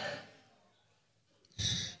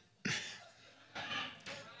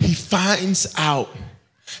 He finds out.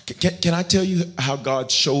 Can I tell you how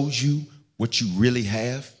God shows you what you really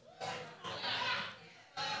have?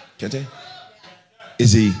 Can I tell you?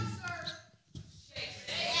 Is he?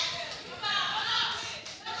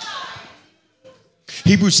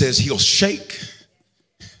 Hebrews says he'll shake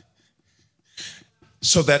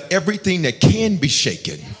so that everything that can be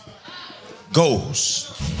shaken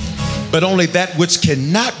goes, but only that which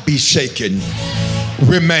cannot be shaken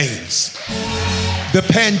remains. The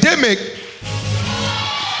pandemic,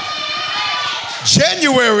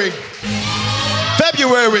 January,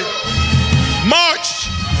 February, March,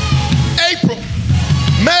 April,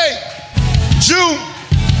 May, June,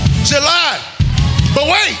 July, but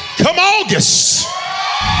wait, come August.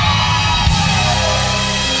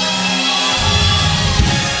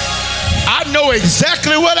 I know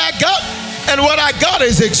exactly what I got, and what I got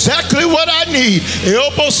is exactly what I need.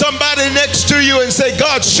 Elbow somebody next to you and say,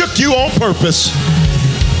 God shook you on purpose.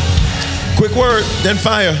 Quick word, then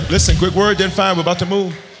fire. Listen, quick word, then fire. We're about to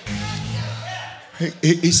move.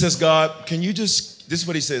 He says, God, can you just, this is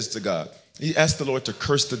what he says to God. He asked the Lord to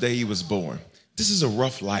curse the day he was born. This is a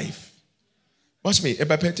rough life. Watch me,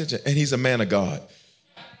 everybody pay attention. And he's a man of God.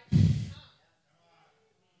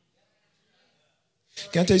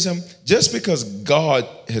 Can I tell you something? Just because God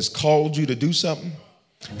has called you to do something,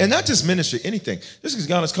 and not just ministry, anything, just because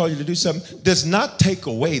God has called you to do something, does not take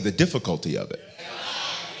away the difficulty of it.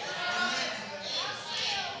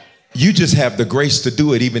 You just have the grace to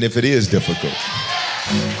do it even if it is difficult.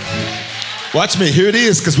 Watch me, here it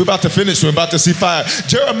is, because we're about to finish, we're about to see fire.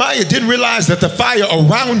 Jeremiah didn't realize that the fire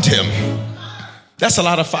around him, that's a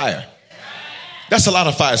lot of fire. That's a lot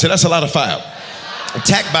of fire. Say, that's a lot of fire.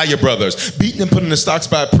 Attacked by your brothers, beaten and put in the stocks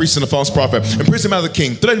by a priest and a false prophet, imprisoned by the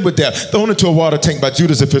king, threatened with death, thrown into a water tank by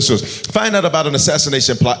Judah's officials. Find out about an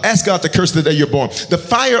assassination plot. Ask God to curse the day you're born. The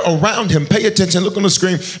fire around him, pay attention, look on the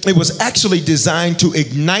screen. It was actually designed to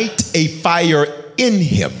ignite a fire in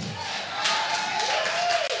him.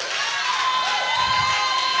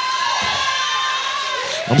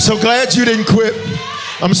 I'm so glad you didn't quit.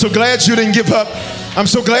 I'm so glad you didn't give up. I'm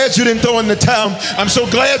so glad you didn't throw in the towel. I'm so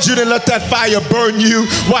glad you didn't let that fire burn you.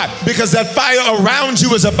 Why? Because that fire around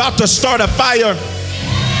you is about to start a fire.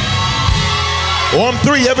 On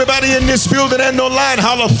 3, everybody in this building and online,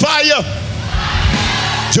 holler fire.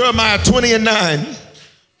 Jeremiah 20:9.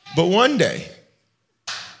 But one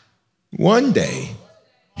day,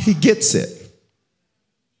 he gets it.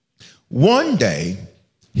 One day,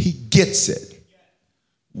 he gets it.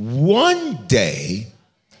 One day,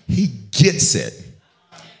 he gets it.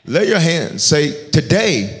 Lay your hands. Say,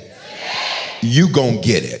 today, you gonna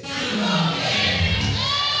get it.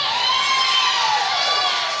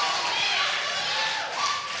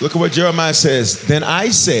 Look at what Jeremiah says. Then I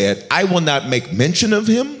said, I will not make mention of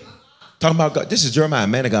him. Talking about God. This is Jeremiah,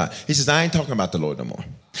 man of God. He says, I ain't talking about the Lord no more.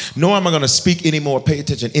 Nor am I going to speak anymore. Pay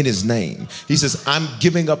attention, in his name. He says, I'm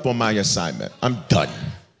giving up on my assignment. I'm done.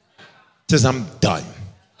 He says, I'm done.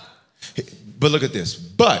 But look at this.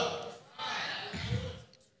 But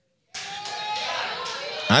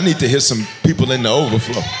I need to hear some people in the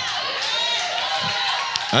overflow.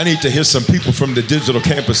 I need to hear some people from the digital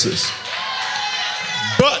campuses.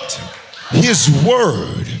 But his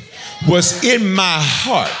word was in my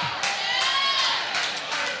heart.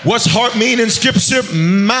 What's heart mean in scripture?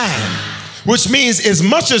 Mind. Which means as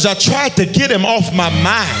much as I tried to get him off my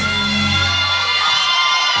mind,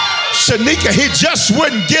 Shanika, he just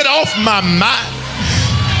wouldn't get off my mind.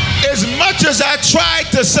 As much as I tried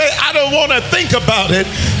to say I don't want to think about it,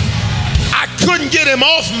 I couldn't get him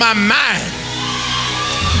off my mind.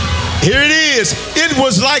 Here it is. It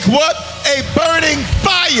was like what? A burning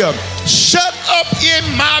fire shut up in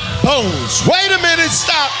my bones. Wait a minute,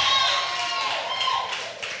 stop.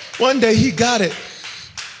 One day he got it.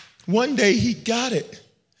 One day he got it.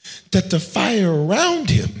 That the fire around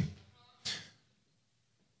him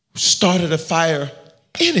started a fire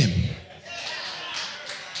in him.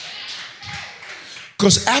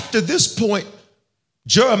 Because after this point,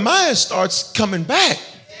 Jeremiah starts coming back.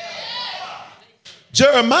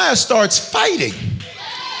 Jeremiah starts fighting.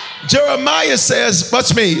 Jeremiah says,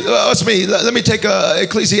 watch me. Let me take a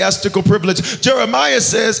ecclesiastical privilege. Jeremiah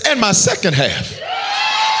says, and my second half.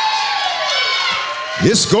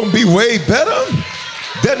 It's going to be way better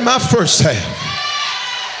than my first half.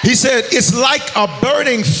 He said, it's like a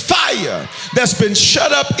burning fire that's been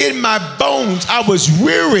shut up in my bones. I was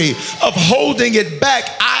weary of holding it back.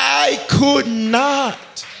 I could not.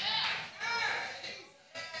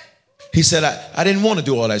 He said, I didn't want to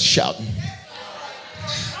do all that shouting,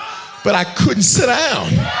 but I couldn't sit down.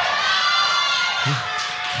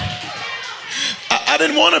 I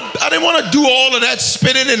didn't want to do all of that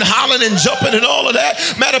spinning and hollering and jumping and all of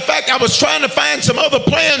that. Matter of fact, I was trying to find some other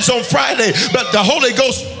plans on Friday, but the Holy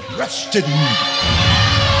Ghost rested me.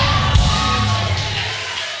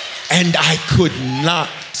 And I could not.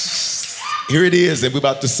 Here it is, and we're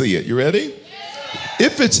about to see it. You ready?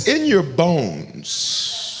 If it's in your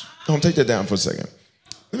bones, don't take that down for a second.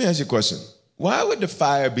 Let me ask you a question. Why would the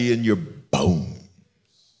fire be in your bones?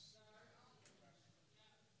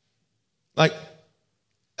 Like,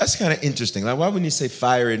 that's kind of interesting. Like, why wouldn't you say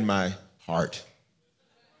fire in my heart?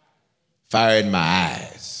 Fire in my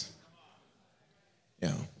eyes. You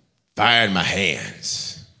know, fire in my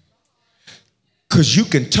hands. Because you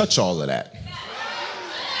can touch all of that.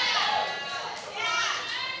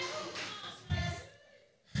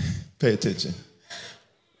 Pay attention.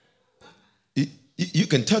 You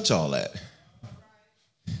can touch all that,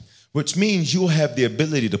 which means you'll have the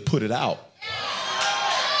ability to put it out.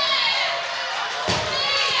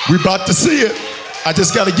 We're about to see it. I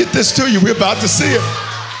just got to get this to you. We're about to see it.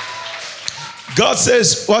 God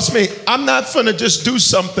says, watch me, I'm not going to just do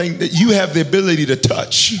something that you have the ability to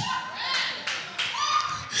touch,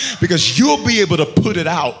 because you'll be able to put it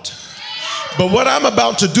out. But what I'm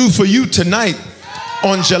about to do for you tonight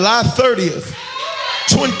on July 30th,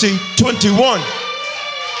 2021,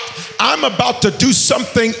 I'm about to do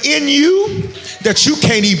something in you that you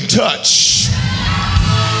can't even touch.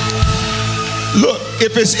 Look,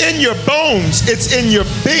 if it's in your bones, it's in your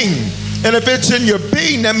being. And if it's in your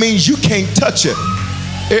being, that means you can't touch it.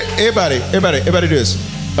 Everybody do this.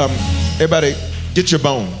 Everybody get your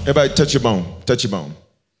bone. Everybody touch your bone. Touch your bone.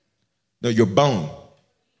 No, your bone.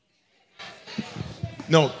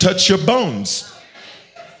 No, touch your bones.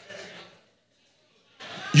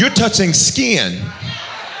 You're touching skin.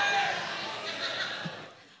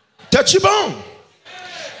 Touch your bone.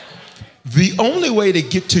 The only way to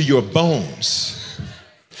get to your bones,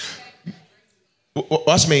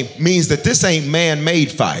 watch me, means that this ain't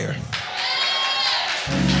man-made fire.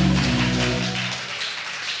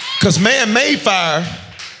 Because man-made fire,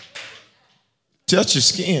 touch your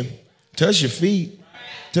skin, touch your feet.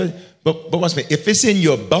 But watch me, if it's in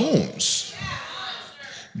your bones,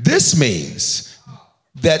 this means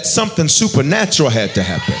that something supernatural had to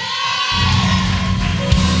happen.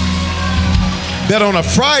 That on a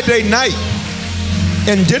Friday night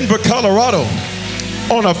in Denver, Colorado,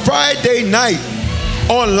 on a Friday night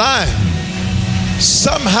online,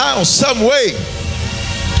 somehow, some way,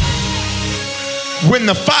 when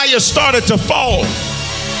the fire started to fall,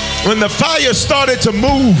 when the fire started to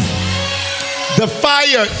move, the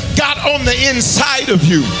fire got on the inside of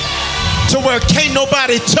you to where can't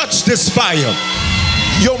nobody touch this fire.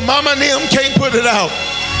 Your mama and them can't put it out.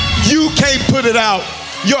 You can't put it out.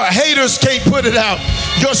 Your haters can't put it out.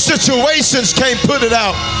 Your situations can't put it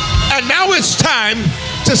out. And now it's time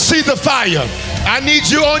to see the fire. I need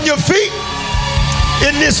you on your feet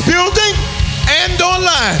in this building and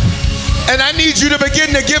online. And I need you to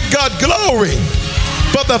begin to give God glory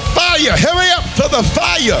for the fire. Hurry up, for the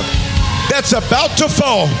fire that's about to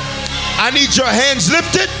fall. I need your hands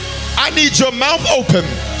lifted. I need your mouth open.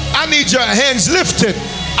 I need your hands lifted.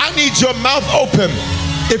 I need your mouth open.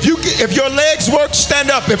 If your legs work, stand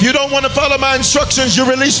up. If you don't want to follow my instructions, you're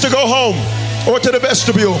released to go home or to the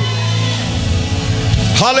vestibule.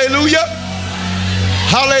 Hallelujah.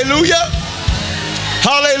 Hallelujah.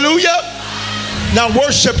 Hallelujah. Now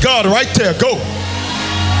worship God right there. Go.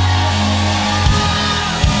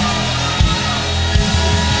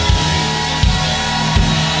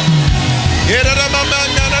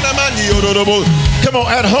 Come on,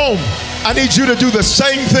 at home, I need you to do the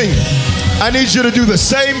same thing. I need you to do the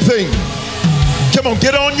same thing. Come on,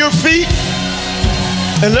 get on your feet.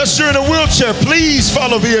 Unless you're in a wheelchair, please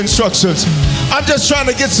follow the instructions. I'm just trying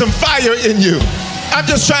to get some fire in you. I'm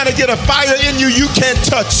just trying to get a fire in you you can't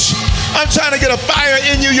touch. I'm trying to get a fire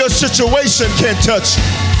in you your situation can't touch.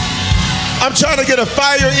 I'm trying to get a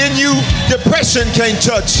fire in you. Depression can't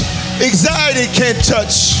touch. Anxiety can't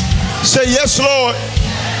touch. Say yes, Lord.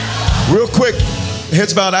 Real quick,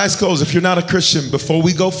 heads bowed, eyes closed. If you're not a Christian, before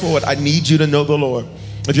we go forward, I need you to know the Lord.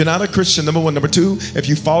 If you're not a Christian, number one. Number two, if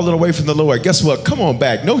you've fallen away from the Lord, guess what? Come on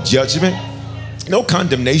back. No judgment, no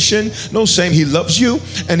condemnation, no shame. He loves you,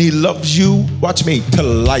 and he loves you, watch me, to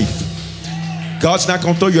life. God's not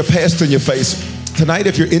going to throw your past in your face. Tonight,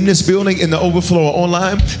 if you're in this building, in the overflow or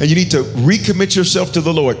online, and you need to recommit yourself to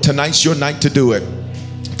the Lord, tonight's your night to do it.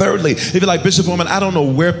 Thirdly, if you're like, Bishop Foreman, I don't know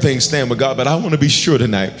where things stand with God, but I want to be sure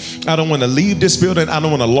tonight. I don't want to leave this building. I don't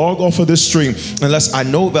want to log off of this stream unless I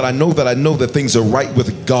know that things are right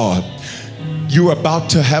with God. You're about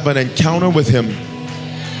to have an encounter with him.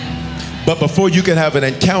 But before you can have an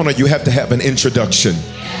encounter, you have to have an introduction.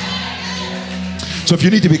 So if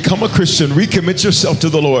you need to become a Christian, recommit yourself to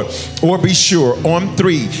the Lord, or be sure. On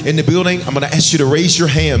 3 in the building, I'm going to ask you to raise your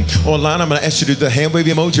hand. Online, I'm going to ask you to do the hand wave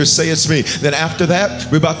emoji or say it's me. Then after that,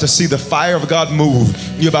 we're about to see the fire of God move.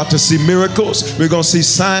 You're about to see miracles. We're going to see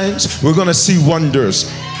signs. We're going to see wonders.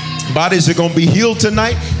 Bodies are going to be healed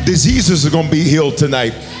tonight. Diseases are going to be healed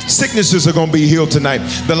tonight. Sicknesses are going to be healed tonight.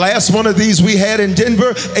 The last one of these we had in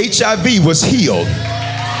Denver, HIV was healed.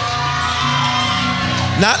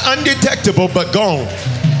 Not undetectable, but gone.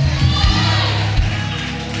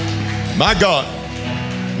 My God.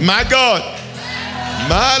 My God.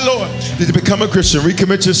 My Lord. Did you become a Christian?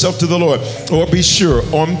 Recommit yourself to the Lord. Or be sure.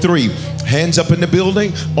 On 3. Hands up in the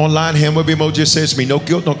building. Online, hand wave emoji says me. No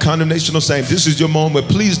guilt, no condemnation, no shame. This is your moment.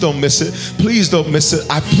 Please don't miss it. Please don't miss it.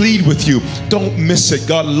 I plead with you. Don't miss it.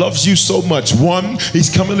 God loves you so much. 1, he's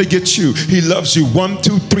coming to get you. He loves you. 1,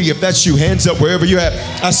 2, 3. If that's you, hands up wherever you're at.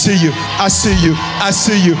 I see you. I see you. I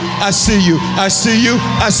see you. I see you. I see you.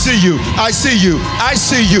 I see you. I see you. I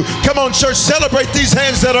see you. Come on, church. Celebrate these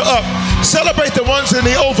hands that are up. Celebrate the ones in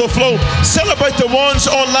the overflow. Celebrate the ones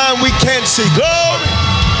online we can't see. Glory.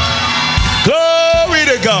 Glory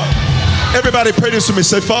to God. Everybody pray this with me.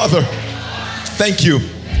 Say, Father, thank you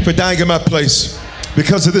for dying in my place.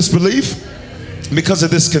 Because of this belief, because of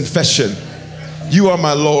this confession, you are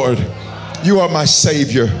my Lord. You are my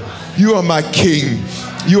Savior. You are my King.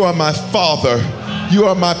 You are my Father. You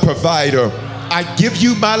are my provider. I give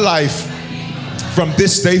you my life from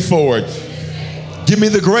this day forward. Give me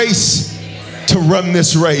the grace to run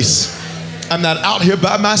this race. I'm not out here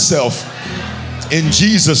by myself. In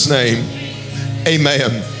Jesus' name.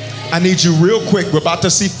 Amen. I need you real quick. We're about to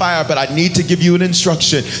see fire, but I need to give you an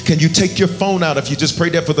instruction. Can you take your phone out if you just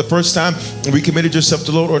prayed that for the first time and recommitted yourself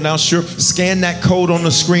to the Lord, or now sure, scan that code on the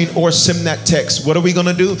screen or send that text. What are we going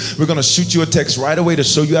to do? We're going to shoot you a text right away to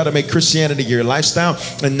show you how to make Christianity your lifestyle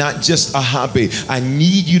and not just a hobby. I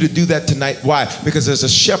need you to do that tonight. Why? Because as a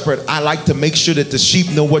shepherd, I like to make sure that the sheep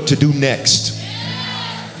know what to do next.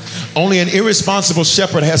 Only an irresponsible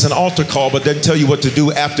shepherd has an altar call but doesn't tell you what to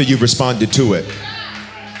do after you've responded to it.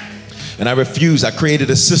 And I refuse. I created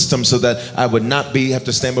a system so that I would not have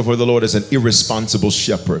to stand before the Lord as an irresponsible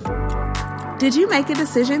shepherd. Did you make a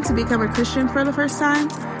decision to become a Christian for the first time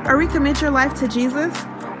or recommit your life to Jesus?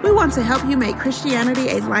 We want to help you make Christianity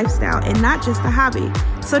a lifestyle and not just a hobby.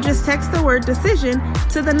 So just text the word decision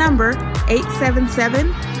to the number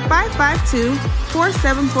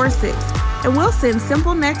 877-552-4746. And we'll send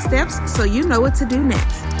simple next steps so you know what to do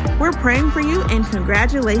next. We're praying for you and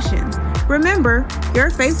congratulations. Remember, your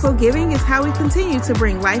faithful giving is how we continue to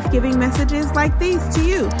bring life-giving messages like these to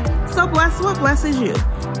you. So bless what blesses you.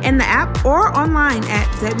 In the app or online at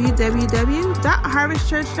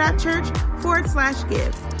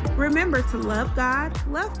www.harvestchurch.church/give. Remember to love God,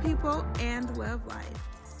 love people, and love life.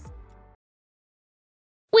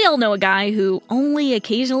 We all know a guy who only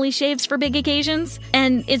occasionally shaves for big occasions,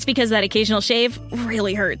 and it's because that occasional shave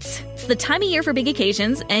really hurts. It's the time of year for big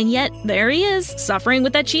occasions, and yet there he is, suffering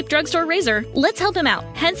with that cheap drugstore razor. Let's help him out.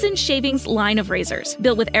 Henson Shaving's line of razors,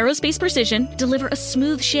 built with aerospace precision, deliver a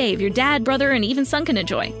smooth shave your dad, brother, and even son can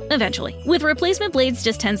enjoy, eventually. With replacement blades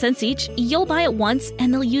just 10 cents each, you'll buy it once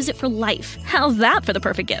and they'll use it for life. How's that for the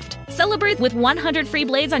perfect gift? Celebrate with 100 free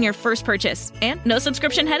blades on your first purchase, and no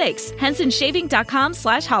subscription headaches.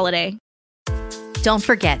 HensonShaving.com/holiday. Don't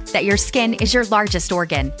forget that your skin is your largest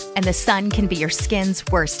organ, and the sun can be your skin's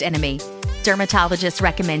worst enemy.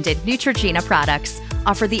 Dermatologist-recommended Neutrogena products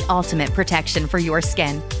offer the ultimate protection for your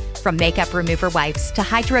skin. From makeup remover wipes to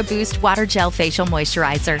Hydro Boost Water Gel Facial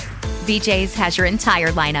Moisturizer, BJ's has your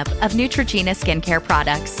entire lineup of Neutrogena skincare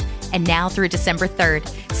products. And now through December 3rd,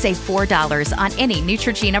 save $4 on any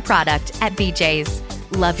Neutrogena product at BJ's.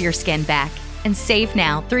 Love your skin back and save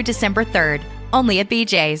now through December 3rd, only at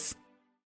BJ's.